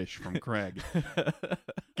Halloween wish from Craig.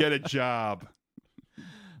 Get a job.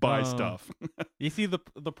 Buy stuff. You see, the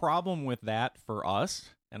problem with that for us,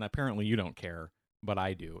 and apparently you don't care, but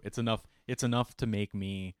I do. It's enough to make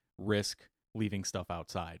me risk leaving stuff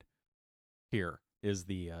outside. Here is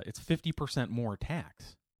it's 50% more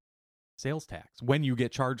tax, sales tax, when you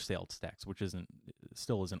get charged sales tax, which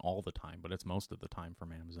still isn't all the time, but it's most of the time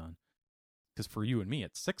from Amazon. Because for you and me,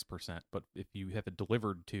 it's 6%, but if you have it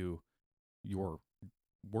delivered to your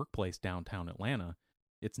workplace downtown Atlanta,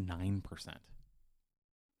 it's 9%.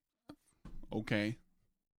 Okay.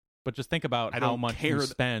 But just think about I how don't much care you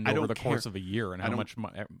spend I over don't the course care. of a year and I how don't- much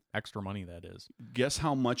extra money that is. Guess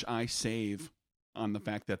how much I save on the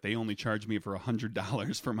fact that they only charge me for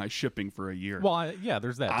 $100 for my shipping for a year. Well, yeah,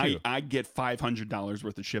 there's that too. I get $500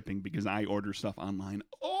 worth of shipping because I order stuff online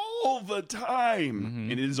all the time.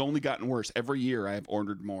 Mhm. And it has only gotten worse. Every year I have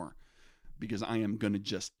ordered more because I am going to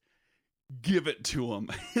just give it to them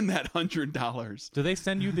in that $100. Do they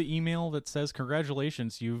send you the email that says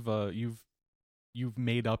congratulations, you've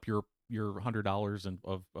made up your $100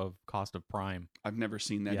 of cost of Prime? I've never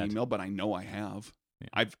seen that Yet. email, but I know I have. Yeah.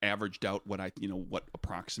 I've averaged out what what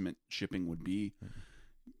approximate shipping would be.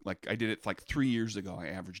 Like I did it like 3 years ago. I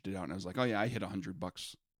averaged it out and I was like, oh yeah, I hit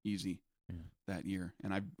 $100 easy. that year,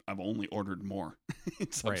 and I've only ordered more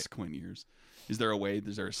in subsequent years. Is there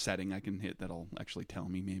a setting I can hit that'll actually tell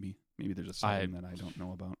me? Maybe there's a setting that I don't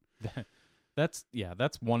know about.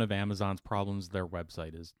 That's one of Amazon's problems. Their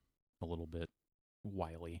website is a little bit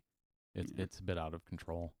wily. It's a bit out of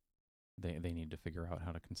control. They need to figure out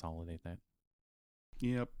how to consolidate that.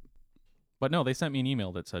 Yep. But no, they sent me an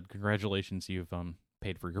email that said, "Congratulations, you've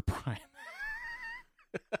paid for your Prime."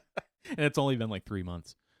 And it's only been like 3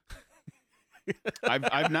 months.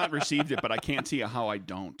 I've not received it, but I can't see how I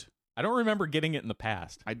don't. I don't remember getting it in the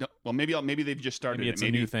past. I don't. Well, maybe they've just started. Maybe it's a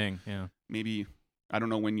new thing. Yeah. Maybe I don't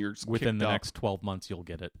know when you're within the kicked next 12 months you'll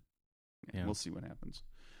get it. Yeah. We'll see what happens.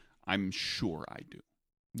 I'm sure I do.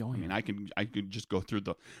 Oh, I yeah. mean, I could just go through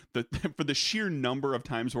the for the sheer number of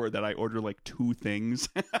times that I order like 2 things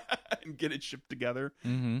and get it shipped together.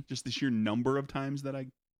 Mm-hmm. Just the sheer number of times that I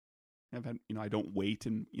have had. I don't wait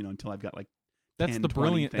until I've got like. That's 10, the 20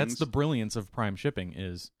 brilliant. things. That's the brilliance of Prime shipping.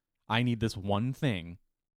 Is I need this one thing.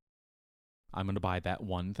 I'm going to buy that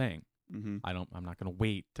one thing. Mm-hmm. I'm not going to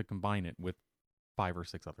wait to combine it with 5 or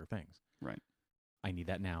 6 other things. Right. I need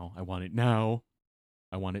that now. I want it now.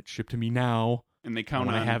 I want it shipped to me now. And they count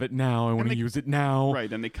on. I have it now. I want to use it now.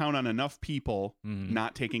 Right, and they count on enough people Mhm.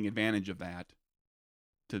 not taking advantage of that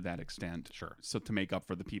to that extent. Sure. So to make up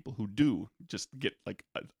for the people who do just get like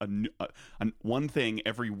a one thing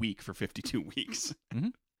every week for 52 weeks.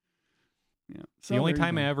 Mhm. Yeah. The only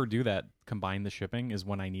time I ever do that, combine the shipping, is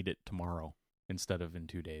when I need it tomorrow instead of in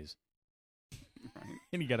 2 days. Right.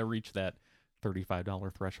 And you got to reach that $35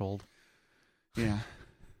 threshold. Yeah.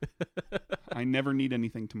 I never need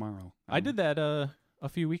anything tomorrow. I did that a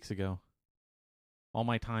few weeks ago. All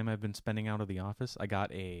my time I've been spending out of the office, I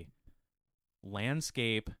got a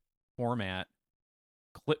landscape format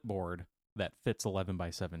clipboard that fits 11 by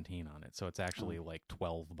 17 on it. So it's actually like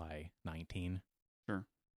 12 by 19. Sure.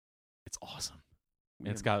 It's awesome. And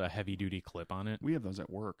it's got a heavy-duty clip on it. We have those at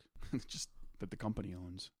work. It's just that the company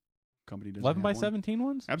owns. Company doesn't 11 have by one. 17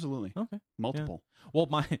 ones? Absolutely. Okay. Multiple.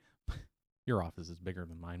 Well, your office is bigger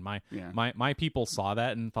than mine. Yeah. My people saw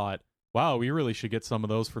that and thought, wow, we really should get some of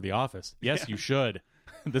those for the office. Yes, you should.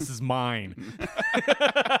 This is mine.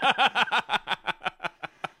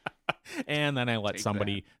 And then I let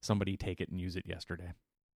Take somebody take it and use it yesterday.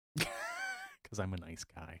 Because I'm a nice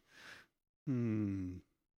guy.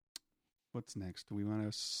 What's next? Do we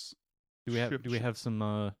want to Do we have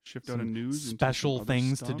some shift out some of news into special some other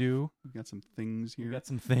things to stuff? do? We got some things here. We got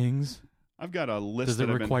some things. I've got a list. Does it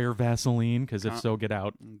that I've been- require Vaseline? Because if so, get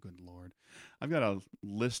out. Oh, good Lord. I've got a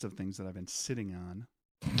list of things that I've been sitting on.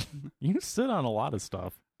 You can sit on a lot of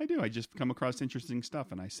stuff. I do. I just come across interesting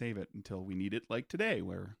stuff and I save it until we need it, like today,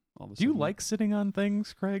 where all of a Do you sudden- like sitting on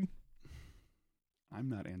things, Craig? I'm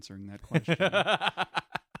not answering that question.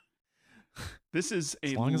 This is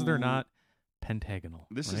As long as they're not pentagonal.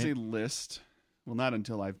 This right? is a list. Well, not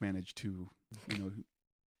until I've managed to,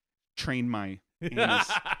 train my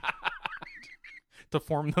anus. to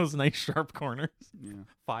form those nice sharp corners. Yeah.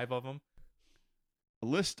 5 of them. A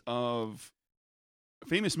list of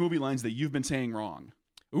famous movie lines that you've been saying wrong.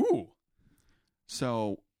 Ooh.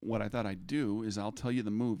 So what I thought I'd do is I'll tell you the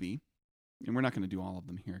movie, and we're not going to do all of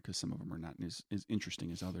them here because some of them are not as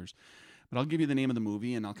interesting as others. But I'll give you the name of the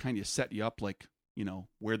movie, and I'll kind of set you up, like,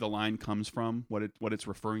 where the line comes from, what it's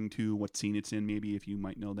referring to, what scene it's in, maybe, if you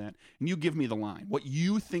might know that. And you give me the line, what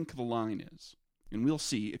you think the line is. And we'll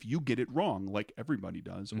see if you get it wrong, like everybody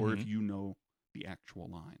does, or if you know the actual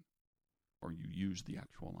line, or you use the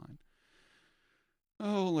actual line.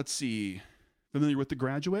 Oh, let's see. Familiar with The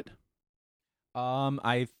Graduate?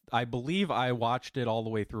 I believe I watched it all the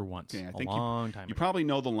way through once. Okay, I think a long time You ago. probably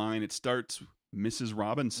know the line. It starts, Mrs.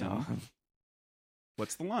 Robinson. No.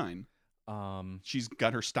 What's the line? Um. She's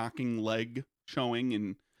got her stocking leg showing,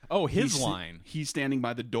 and Oh, his he's- line. He's standing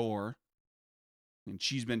by the door, and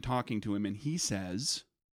she's been talking to him, and he says,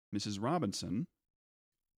 Mrs. Robinson.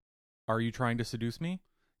 Are you trying to seduce me?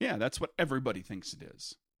 Yeah, that's what everybody thinks it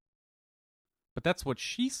is. But that's what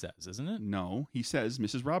she says, isn't it? No, he says,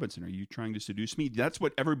 Mrs. Robinson, are you trying to seduce me? That's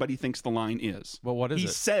what everybody thinks the line is. Well, what is he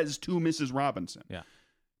it? says to Mrs. Robinson. Yeah.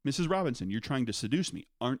 Mrs. Robinson, you're trying to seduce me,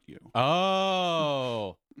 aren't you?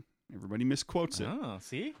 Oh. Everybody misquotes it. Oh,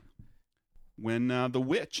 see? When the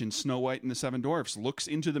witch in Snow White and the Seven Dwarfs looks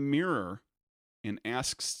into the mirror and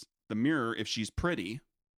asks the mirror if she's pretty,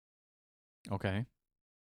 Okay.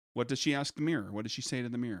 what does she ask the mirror? What does she say to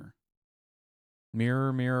the mirror?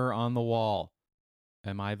 Mirror, mirror on the wall.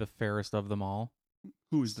 Am I the fairest of them all?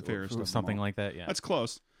 Who is the fairest of them Something all? like that, yeah. That's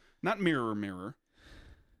close. Not mirror, mirror.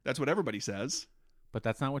 That's what everybody says. But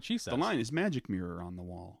that's not what she says. The line is magic mirror on the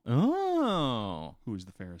wall. Oh. Who is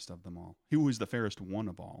the fairest of them all? Who is the fairest one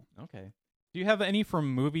of all? Okay. Do you have any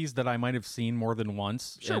from movies that I might have seen more than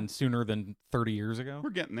once Sure. and sooner than 30 years ago? We're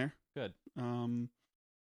getting there. Good. Um,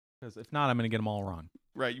 Because if not, I'm going to get them all wrong.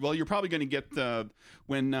 right. Well, you're probably going to get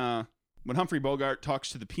when Humphrey Bogart talks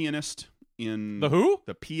to the pianist in The who?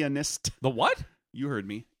 The pianist. The what? You heard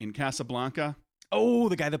me in Casablanca. Oh,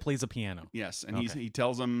 the guy that plays the piano. Yes, and Okay. he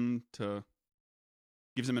tells him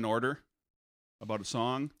gives him an order about a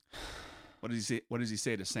song. What does he say? What does he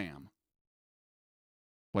say to Sam?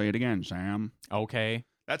 Play it again, Sam. Okay.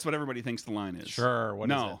 That's what everybody thinks the line is. Sure. What is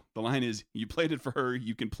no, the line is, you played it for her,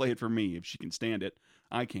 you can play it for me. If she can stand it,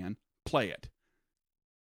 I can. Play it.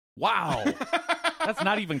 Wow. That's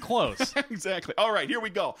not even close. Exactly. All right, here we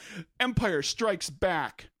go. Empire Strikes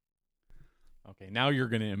Back. Okay, now you're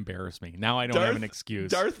going to embarrass me. Now I don't have an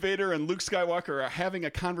excuse. Darth Vader and Luke Skywalker are having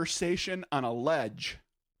a conversation on a ledge.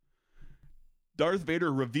 Darth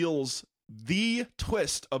Vader reveals the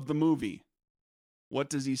twist of the movie. What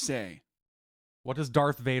does he say? What does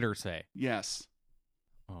Darth Vader say? Yes.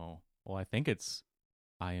 Oh, well, I think it's,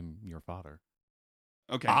 I am your father.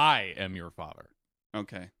 Okay. I am your father.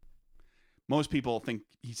 Okay. Most people think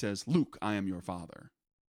he says, Luke, I am your father.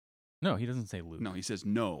 No, he doesn't say Luke. No, he says,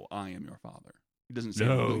 no, I am your father. He doesn't say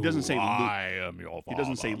Luke. He doesn't say Luke. I am your father. He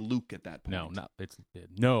doesn't say Luke at that point. No, not it's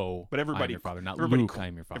no. But everybody, I am your father, not everybody Luke. qu- I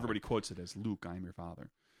am your father. Everybody quotes it as Luke, I am your father.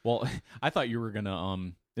 Well, I thought you were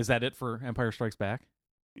gonna. Is that it for Empire Strikes Back?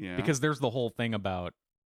 Yeah. Because there's the whole thing about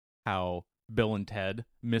how Bill and Ted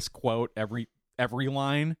misquote every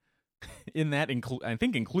line in that. I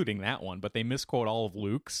think including that one, but they misquote all of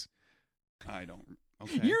Luke's. I don't.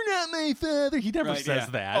 Okay. You're not my father. He never Right, says yeah.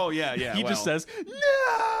 that. Oh, yeah, yeah. He just well. says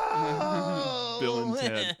no. Bill and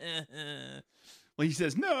Ted. Well, he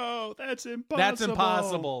says, no, that's impossible. That's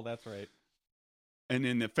impossible. That's right. And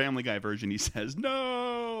in the Family Guy version, he says,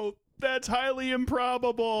 no, that's highly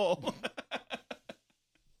improbable.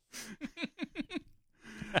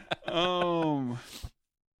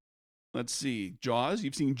 Let's see. Jaws.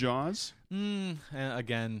 You've seen Jaws?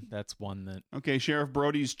 Again, that's one that. Okay, Sheriff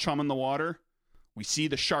Brody's chumming the water. We see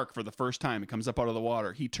the shark for the first time. It comes up out of the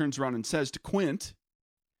water. He turns around and says to Quint,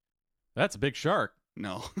 That's a big shark.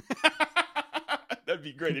 no. That'd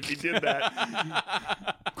be great if he did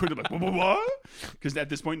that. Quint would be like, what? Because at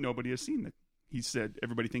this point, nobody has seen it. He said,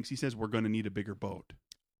 everybody thinks he says, we're going to need a bigger boat.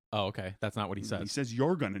 Oh, okay. That's not what he He says. says,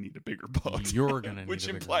 you're going to need a bigger boat. You're gonna need Which a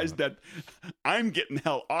bigger implies boat. that I'm getting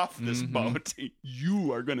hell off this Mhm. boat.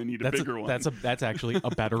 You are going to need a bigger one. That's actually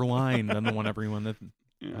a better line than the one everyone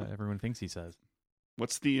Yeah. everyone thinks he says.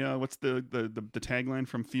 What's the tagline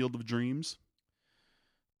from Field of Dreams?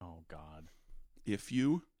 Oh God. If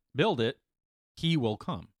you Build it, he will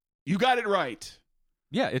come. You got it right.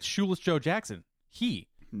 Yeah, it's Shoeless Joe Jackson. He.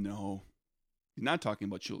 No. He's not talking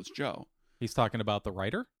about Shoeless Joe. He's talking about the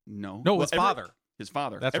writer? No. No, Well, his father. His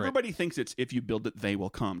father. That's right. Everybody thinks it's if you build it, they will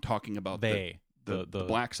come. Talking about They. the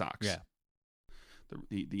Black Sox. Yeah.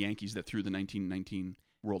 The Yankees that threw the 1919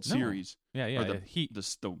 World No. Series. Yeah, yeah. Or the, he.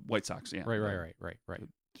 the White Sox. Yeah. Right.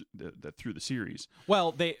 That threw the series.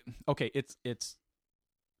 Well,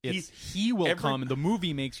 it's he will come. The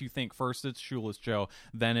movie makes you think first it's Shoeless Joe,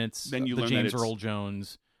 then it's Then you the learn that James it's- Earl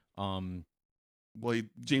Jones. Well,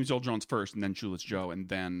 James Earl Jones first, and then Shoeless Joe, and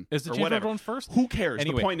then Is it or James Earl whatever. Jones first? Who cares?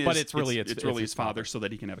 Anyway, the point is, but it's really it's his father, so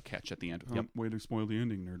that he can have a catch at the end. Yep. Way to spoil the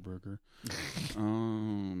ending, Nerdburger.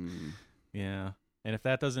 Yeah. And if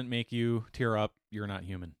that doesn't make you tear up, you're not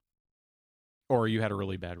human. Or you had a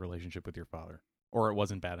really bad relationship with your father. Or it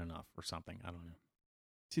wasn't bad enough or something. I don't know.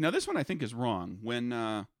 See, now this one I think is wrong. When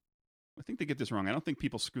I think they get this wrong. I don't think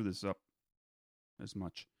people screw this up as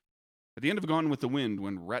much. At the end of Gone with the Wind,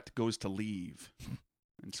 when Rhett goes to leave,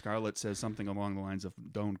 and Scarlett says something along the lines of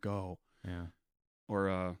 "Don't go," Yeah.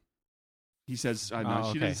 or he says, she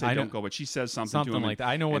okay. doesn't say "Don't go," but she says something to him, like that.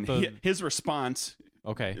 I know what and his response.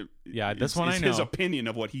 Okay. is- Yeah, this is, one I is his know. opinion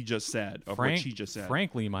of what he just said, of what she just said.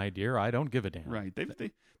 Frankly, my dear, I don't give a damn. Right.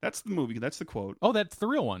 That's the movie. That's the quote. Oh, that's the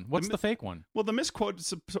real one. What's the fake one? Well, the misquote,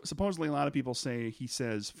 supposedly a lot of people say he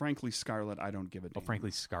says, frankly, Scarlett, I don't give a damn. Oh, frankly,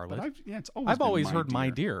 But Scarlett. it's I've been always my heard dear. my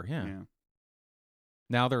dear. Yeah. Yeah.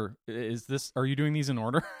 Now are you doing these in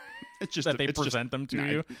order? It's just that they it's just- present them to no,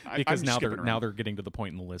 you? I'm Because just skipping now around. they're getting to the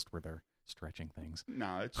point in the list where they're stretching things.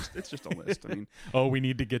 No, it's just a list. I mean, Oh, we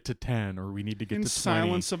need to get to 10 or we need to get in to 20.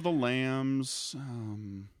 Silence of the Lambs,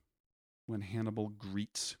 when Hannibal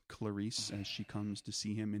greets Clarice as she comes to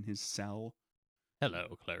see him in his cell.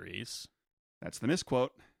 Hello, Clarice. That's the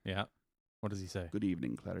misquote. Yeah. What does he say? Good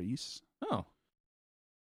evening, Clarice. Oh.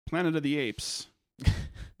 Planet of the Apes.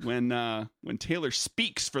 when Taylor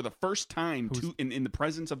speaks for the first time in the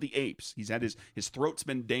presence of the apes. He's had his throat's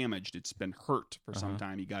been damaged. It's been hurt for some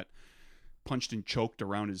time. He got punched and choked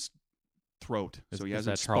around his throat, so he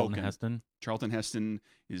hasn't spoken. Charlton Heston? Charlton Heston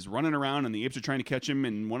is running around, and the apes are trying to catch him,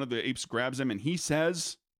 and one of the apes grabs him, and he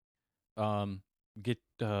says, is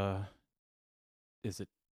it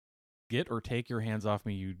get or take your hands off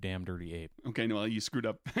me, you damn dirty ape? Okay, no, you screwed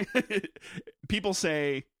up. People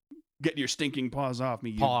say, get your stinking paws off me,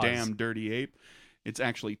 you damn dirty ape. It's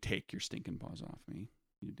actually take your stinking paws off me,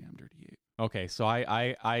 you damn dirty ape. Okay, so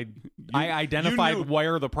I identified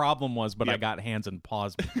where the problem was, but Yep. I got hands and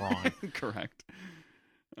paws wrong. Correct.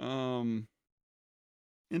 And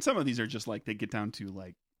some of these are just like, they get down to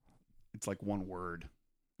like, it's like one word,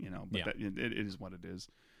 but it is what it is.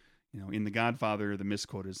 In The Godfather, the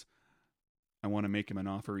misquote is, I want to make him an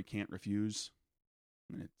offer he can't refuse.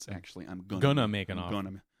 And it's actually, I'm gonna make an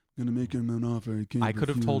offer. Gonna make him an offer he can't I could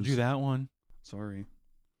have told you refuse. that one. Sorry.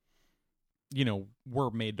 We're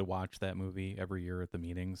made to watch that movie every year at the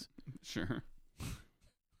meetings. Sure.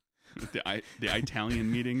 the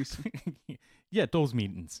Italian meetings. Yeah, those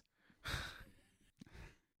meetings.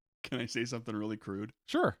 Can I say something really crude?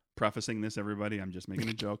 Sure. Prefacing this, everybody, I'm just making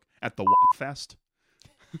a joke. At the Wop Fest.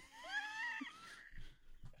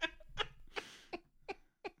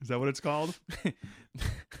 Is that what it's called?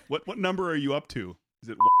 What number are you up to? Is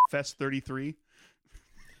it Wop Fest 33?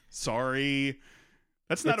 Sorry.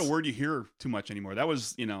 That's not a word you hear too much anymore. That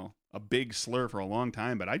was, a big slur for a long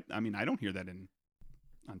time, but I mean, I don't hear that on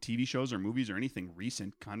TV shows or movies or anything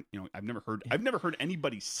recent. I've never heard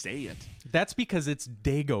anybody say it. That's because it's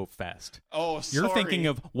Dago Fest. Oh, sorry. You're thinking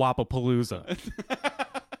of Wapapalooza.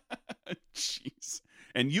 Jeez.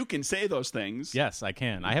 And you can say those things. Yes, I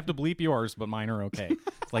can. I have to bleep yours, but mine are okay.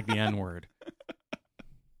 It's like the N-word.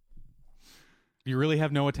 Do you really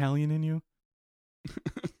have no Italian in you?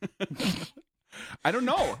 I don't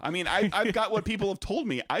know. I mean, I've got what people have told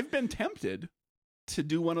me. I've been tempted to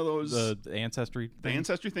do one of those the ancestry thing? The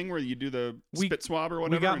ancestry thing where you do the spit swab or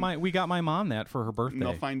whatever. We got my mom that for her birthday. And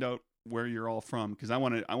they'll find out where you're all from, because I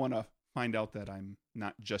want to find out that I'm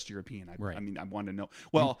not just European. Right. I mean, I want to know.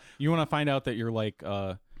 Well, you want to find out that you're like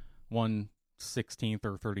 1/16th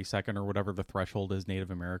or 32nd or whatever the threshold is Native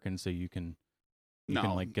American, so you can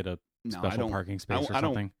like get a special parking space or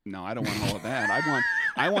something. No, I don't want all of that.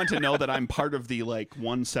 I want to know that I'm part of the like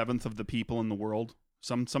 1/7 of the people in the world.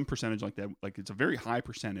 Some percentage like that. Like it's a very high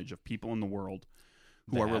percentage of people in the world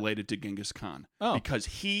who are related to Genghis Khan. Oh. Because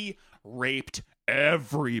he raped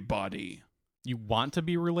everybody. You want to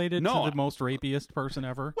be related to the most rapiest person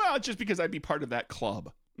ever? Well, just because I'd be part of that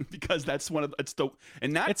club. Because that's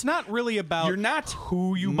it's not really about you're not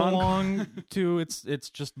who you belong to. It's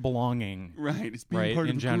just belonging, right? It's being part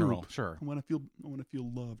of in the general. Group. Sure, I want to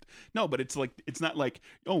feel loved. No, but it's not like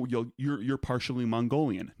you're partially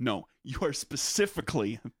Mongolian. No, you are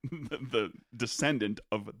specifically the descendant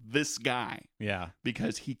of this guy. Yeah,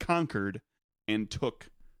 because he conquered and took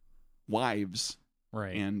wives,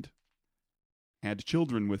 right, and had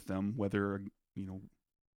children with them, whether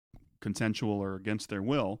consensual or against their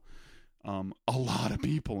will. A lot of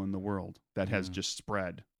people in the world that has just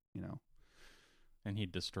spread, And he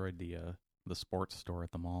destroyed the sports store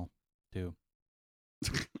at the mall too.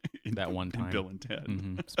 That one time, Bill and Ted.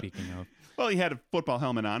 Mm-hmm. Speaking of, well, he had a football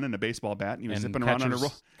helmet on and a baseball bat, and he was zipping around on a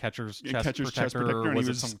catcher's chest protector, or and was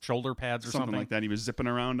he it some shoulder pads or something like that. He was zipping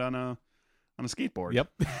around on a skateboard. Yep.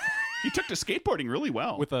 He took to skateboarding really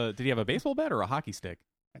well. Did he have a baseball bat or a hocky stick?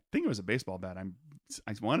 I think it was a baseball bat. I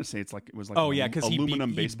want to say it was like because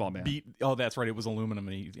aluminum baseball bat. Oh, that's right. It was aluminum,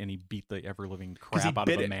 and he beat the ever living crap out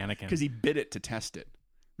of a mannequin because he bit it to test it.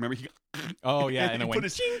 Remember he? Oh yeah, and it went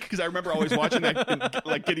because I remember always watching that, and,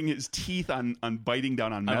 like getting his teeth on biting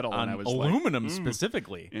down on metal, on and I was aluminum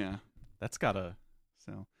specifically. Yeah, that's gotta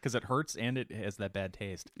because it hurts and it has that bad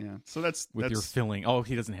taste. Yeah, so that's your filling. Oh,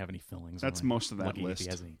 he doesn't have any fillings. That's most of that list. If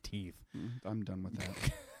he has any teeth. I'm done with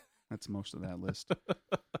that. That's most of that list.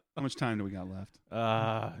 How much time do we got left?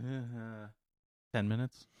 10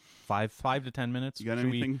 minutes. 5 to 10 minutes. You got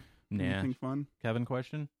anything? Anything fun? Kevin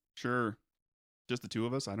question? Sure. Just the two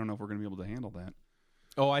of us? I don't know if we're going to be able to handle that.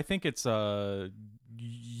 Oh, I think it's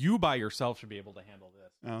you by yourself should be able to handle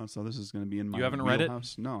this. Oh, so this is going to be in my You haven't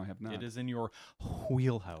wheelhouse? read it? No, I have not. It is in your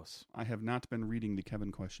wheelhouse. I have not been reading the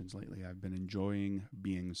Kevin questions lately. I've been enjoying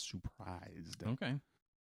being surprised. Okay.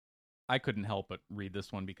 I couldn't help but read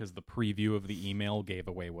this one because the preview of the email gave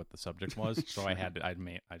away what the subject was. So I had to, I'll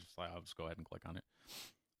just go ahead and click on it.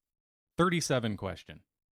 37 question.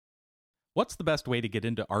 What's the best way to get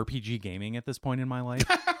into RPG gaming at this point in my life?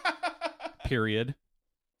 Period.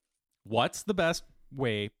 What's the best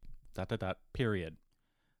way, ... period.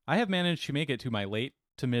 I have managed to make it to my late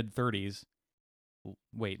to mid 30s.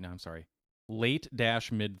 Wait, no, I'm sorry. Late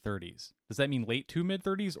dash mid 30s. Does that mean late to mid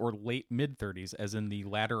 30s or late mid 30s, as in the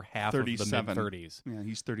latter half 37. of the mid 30s? Yeah,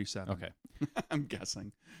 he's 37. Okay. I'm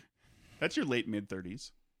guessing. That's your late mid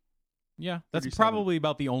 30s. Yeah, that's 37. probably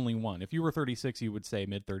about the only one. If you were 36, you would say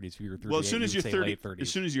mid 30s. If you were 38, Well, as soon as you you're would say 30, late 30s.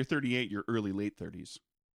 as soon as you're 38, you're early late 30s.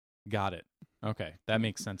 Got it. Okay, that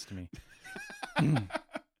makes sense to me.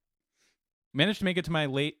 Managed to make it to my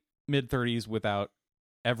late mid 30s without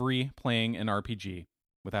ever playing an RPG.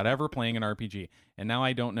 And now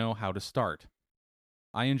I don't know how to start.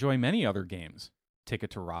 I enjoy many other games.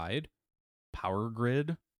 Ticket to Ride, Power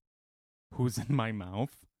Grid, Who's in My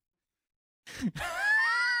Mouth,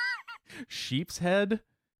 Sheep's Head,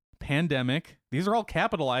 Pandemic. These are all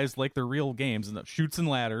capitalized like they're real games. And Shoots and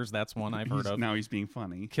Ladders, that's one I've heard of. Now he's being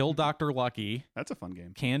funny. Kill Dr. Lucky, That's a fun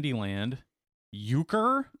game. Candyland,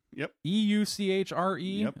 Euchre, Yep.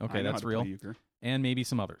 EUCHRE. Yep. I Okay, know how that's to real. play euchre. And maybe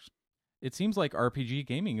some others. It seems like RPG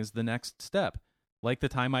gaming is the next step. Like the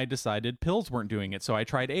time I decided pills weren't doing it, so I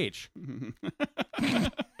tried H.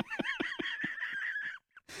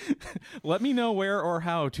 Let me know where or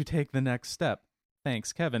how to take the next step.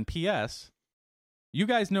 Thanks, Kevin. P.S. You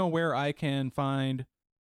guys know where I can find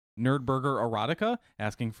Nerdburger Erotica?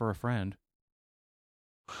 Asking for a friend.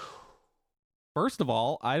 First of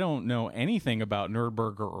all, I don't know anything about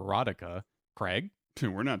Nerdburger Erotica. Craig?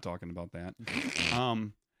 We're not talking about that.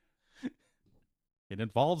 It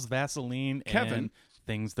involves Vaseline Kevin. and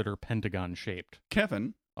things that are pentagon-shaped,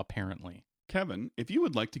 Kevin, apparently. if you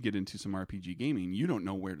would like to get into some RPG gaming, you don't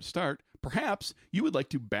know where to start. Perhaps you would like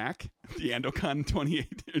to back the Andocon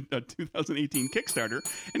 2018 Kickstarter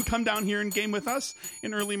and come down here and game with us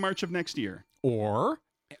in early March of next year. Or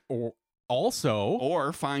also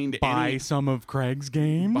Or find buy any... some of Craig's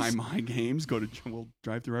games. Buy my games. Go to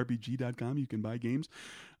drive-through-rpg.com. You can buy games.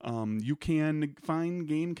 You can find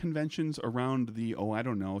game conventions around the,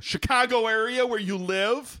 Chicago area where you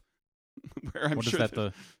live. Where I'm What sure is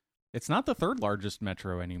that? It's not the third largest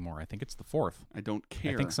metro anymore. I think it's the fourth. I don't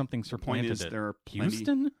care. I think something The supplanted point is, it. there are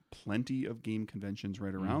Houston? plenty of game conventions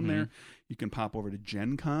right around Mhm. there. You can pop over to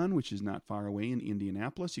Gen Con, which is not far away in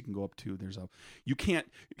Indianapolis. You can go up to,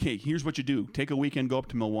 here's what you do. Take a weekend, go up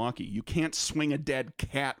to Milwaukee. You can't swing a dead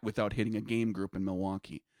cat without hitting a game group in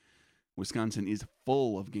Milwaukee. Wisconsin is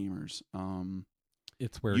full of gamers.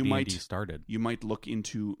 It's where You D&D might- started. You might look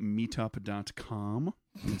into meetup.com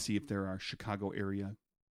and see if there are Chicago area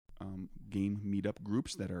game meetup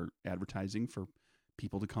groups that are advertising for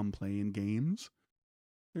people to come play in games.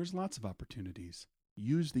 There's lots of opportunities.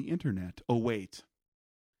 Use the internet. Oh, wait.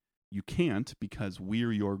 You can't because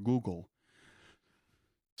we're your Google.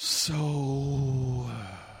 So,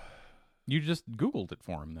 You just Googled it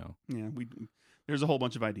for him, though. yeah, there's a whole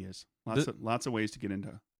bunch of ideas. Lots of ways to get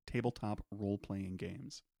into tabletop role-playing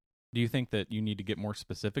games. Do you think that you need to get more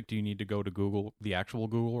specific? Do you need to go to Google, the actual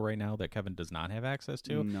Google right now that Kevin does not have access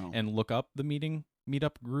to, No. and look up the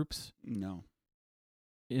meetup groups No.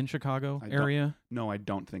 in Chicago I don't- area? No, I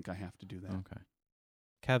don't think I have to do that. Okay.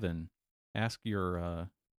 Kevin, ask your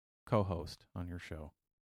co-host on your show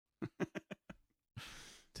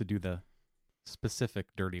to do the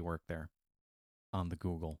specific dirty work there on the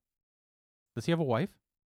Google. Does he have a wife?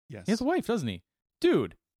 Yes. He has a wife, doesn't he?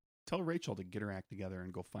 Dude, Tell Rachel to get her act together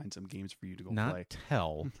and go find some games for you to go not play.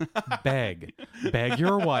 tell. Beg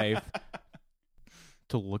your wife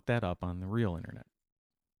to look that up on the real internet.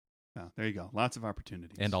 Oh, there you go. Lots of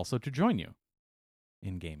opportunities. And also to join you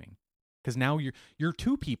in gaming. Because now you're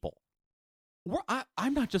two people.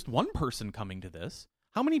 I'm not just one person coming to this.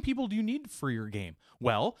 How many people do you need for your game?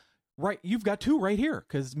 Well, right, you've got two right here,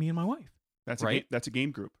 because me and my wife. that's right? That's a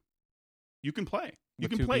game group. You can play. You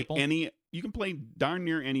With can two play people? You can play darn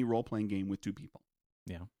near any role playing game with two people.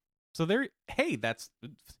 So that's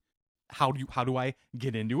how do I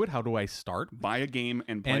get into it? How do I start? Buy a game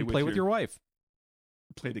and play, And play with your wife.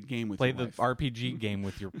 play the game with Play your the wife. RPG game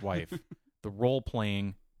with your wife. The role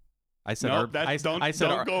playing. I said Nope, don't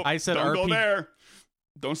go RPG. there.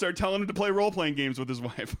 Don't start telling him to play role playing games with his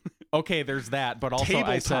wife. Okay, there's that, but also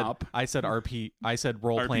Tabletop. I said role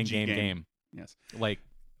playing RPG game. Yes. Like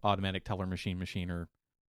automatic teller machine or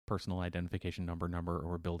personal identification number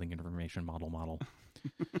or building information model.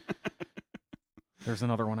 There's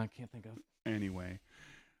another one I can't think of. Anyway,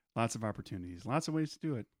 lots of opportunities. Lots of ways to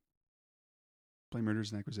do it. Play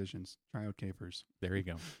Murders and Acquisitions. Try out Capers. There you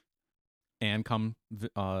go. And come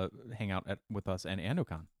hang out with us at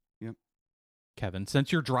Andocon. Yep. Kevin,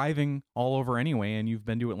 since you're driving all over anyway and you've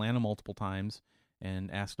been to Atlanta multiple times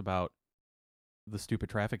and asked about the stupid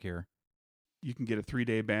traffic here. You can get a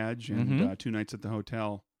 3-day badge and Mhm. 2 nights at the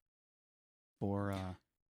hotel for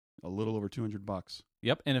A little over $200.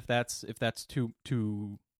 Yep, and if that's too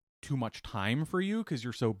much time for you because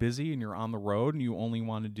you're so busy and you're on the road and you only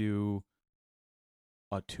want to do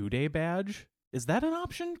a 2-day badge, is that an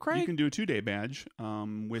option, Craig? You can do a 2-day badge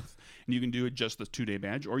and you can do it just the 2-day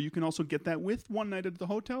badge, or you can also get that with one night at the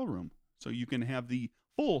hotel room. So you can have the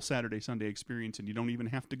full Saturday, Sunday experience, and you don't even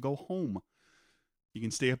have to go home. You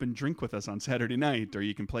can stay up and drink with us on Saturday night, or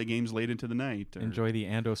you can play games late into the night. Or enjoy the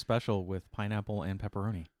Ando special with pineapple and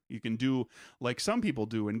pepperoni. you can do like some people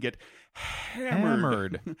do and get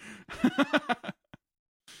hammered.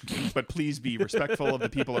 But please be respectful of the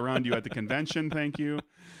people around you at the convention. Thank you.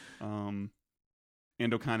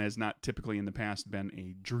 AndoCon has not typically in the past been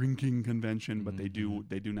a drinking convention, but they do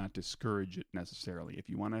not discourage it necessarily. If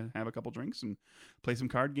you want to have a couple drinks and play some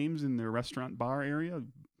card games in their restaurant bar area,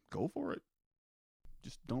 go for it.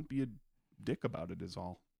 Just don't be a dick about it is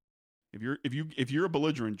all. If you're a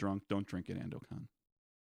belligerent drunk, don't drink at AndoCon.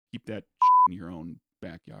 Keep that in your own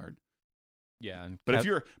backyard. Yeah, But if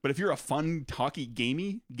you're a fun, talky,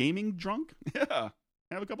 gaming drunk, yeah,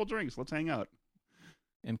 have a couple drinks. Let's hang out.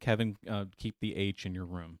 And Kevin, keep the H in your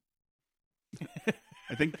room.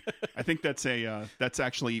 I think that's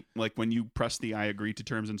actually like when you press the I agree to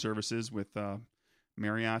terms and services with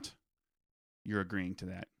Marriott, you're agreeing to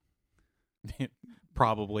that.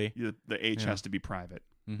 Probably. The H has to be private.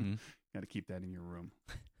 Mm-hmm. Got to keep that in your room.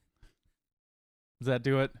 Does that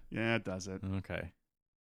do it? Yeah, it does it. Okay.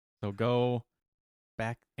 So go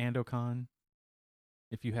back AndoCon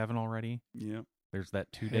if you haven't already. Yep. There's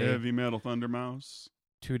that 2-day Heavy Metal Thunder Mouse.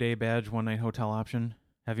 2-day badge, 1-night hotel option.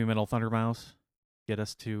 Heavy Metal Thunder Mouse. Get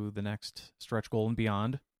us to the next stretch goal and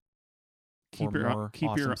beyond. Keep your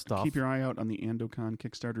eye out on the AndoCon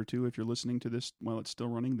Kickstarter too. If you're listening to this while it's still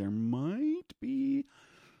running, there might be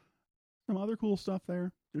some other cool stuff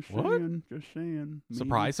there. Just saying.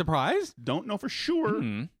 Maybe. Surprise. Don't know for sure,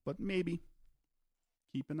 Mm-hmm. but maybe.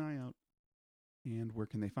 Keep an eye out. And where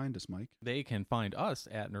can they find us, Mike? They can find us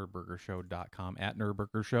at nerdburgershow.com, at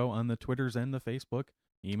nerdburgershow on the Twitters and the Facebook.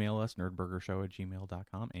 Email us,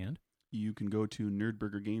 nerdburgershow@gmail.com, and you can go to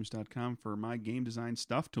nerdburgergames.com for my game design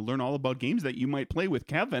stuff to learn all about games that you might play with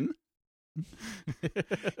Kevin.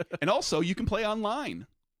 And also, you can play online.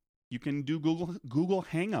 You can do Google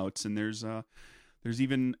Hangouts, and there's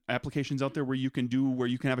even applications out there where you can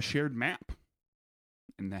have a shared map.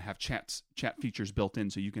 And they have chat features built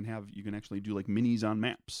in, so you can actually do like minis on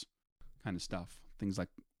maps kind of stuff. Things like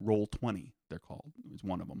Roll20, they're called, is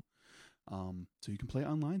one of them. So you can play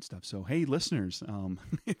online stuff. So hey, listeners,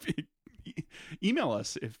 email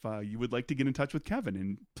us if you would like to get in touch with Kevin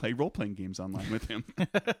and play role-playing games online with him.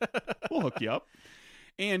 We'll hook you up.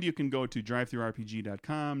 And you can go to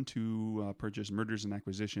drivethrurpg.com to purchase Murders and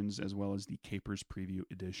Acquisitions as well as the Capers Preview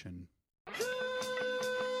Edition.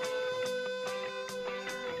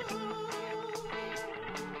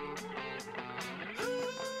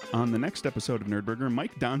 On the next episode of Nerdburger,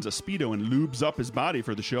 Mike dons a Speedo and lubes up his body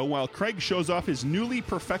for the show, while Craig shows off his newly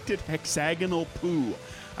perfected hexagonal poo.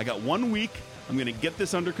 I got 1 week. I'm going to get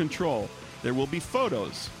this under control. There will be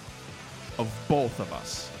photos of both of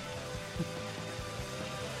us.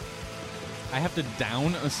 I have to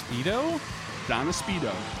down a Speedo? Don a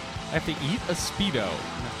Speedo. I have to eat a Speedo.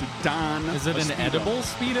 You have to don Is it a an Speedo. edible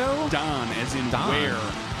Speedo? Don, as in Don. where?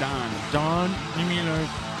 Don. Don? You mean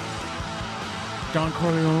Don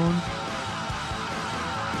Corleone?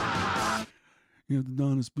 You have to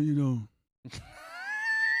don a Speedo.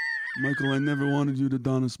 Michael, I never wanted you to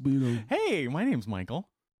don a Speedo. Hey, my name's Michael.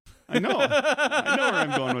 I know. I know where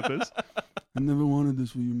I'm going with this. I never wanted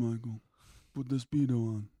this for you, Michael. Put the Speedo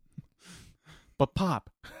on. But Pop,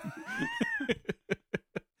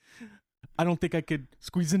 I don't think I could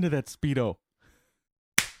squeeze into that Speedo.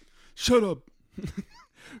 Shut up.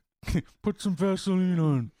 Put some Vaseline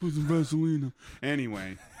on. Put some Vaseline on.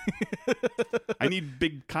 Anyway. I need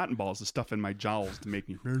big cotton balls to stuff in my jowls to make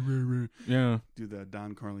me Yeah. do the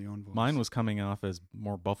Don Corleone voice. Mine was coming off as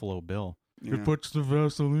more Buffalo Bill. Yeah. It puts the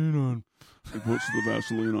Vaseline on. It puts the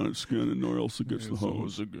Vaseline on its skin and or else it gets the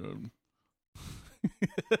hose again.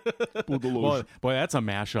 Put the lotion. Boy, that's a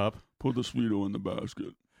mashup. Put the Speedo in the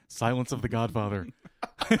basket. Silence of the Godfather.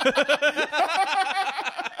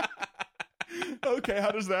 Okay,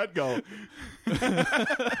 how does that go?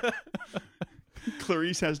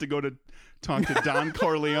 Clarice has to go to talk to Don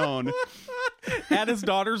Corleone. At his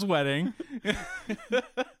daughter's wedding.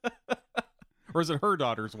 Or is it her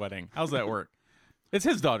daughter's wedding? How's that work? It's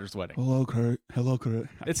his daughter's wedding. Hello, Kurt. Hello, Kurt.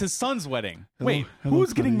 It's his son's wedding. Hello, Wait, hello,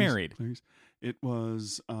 who's getting Clarice. married? Clarice. It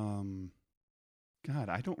was, God,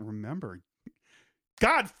 I don't remember.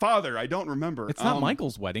 Godfather, I don't remember. It's not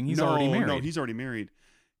Michael's wedding. He's already married. No, he's already married.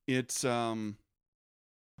 It's,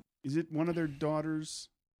 Is it one of their daughters?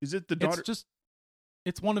 Is it the daughter?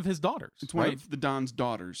 It's one of his daughters. It's one right? of the Don's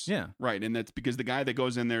daughters. Yeah. Right. And that's because the guy that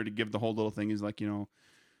goes in there to give the whole little thing is like,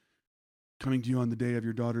 coming to you on the day of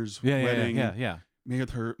your daughter's wedding. Yeah.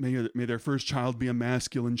 May their first child be a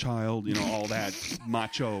masculine child, all that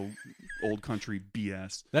macho old country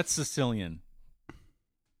BS. That's Sicilian.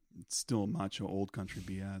 It's still macho old country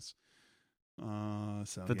BS.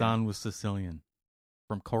 The Don was Sicilian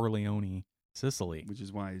from Corleone, Sicily. Which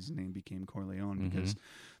is why his name became Corleone, because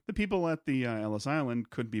the people at the Ellis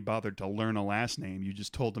Island couldn't be bothered to learn a last name. You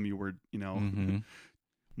just told them you were,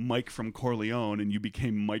 Mike from Corleone, and you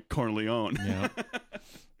became Mike Corleone. Yeah.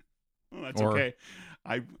 Well, that's okay.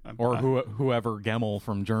 Whoever Gemmel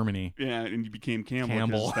from Germany. Yeah, and you became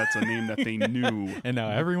Campbell. 'Cause that's a name that they knew. And now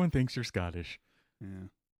everyone thinks you're Scottish. Yeah.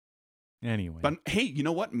 Anyway. But hey, you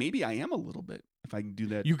know what? Maybe I am a little bit if I can do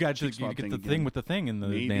that. You get the again. thing with the thing in the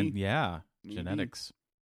Maybe. Maybe. Genetics,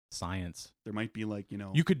 science. There might be like,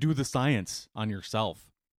 You could do the science on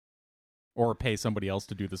yourself, or pay somebody else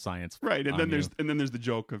to do the science. Right, and on then there's the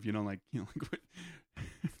joke of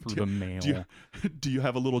through the mail. Do you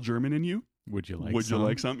have a little German in you? Would you like? Would some? you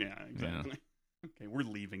like some? Yeah, exactly. Yeah. Okay, we're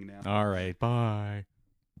leaving now. All right, bye.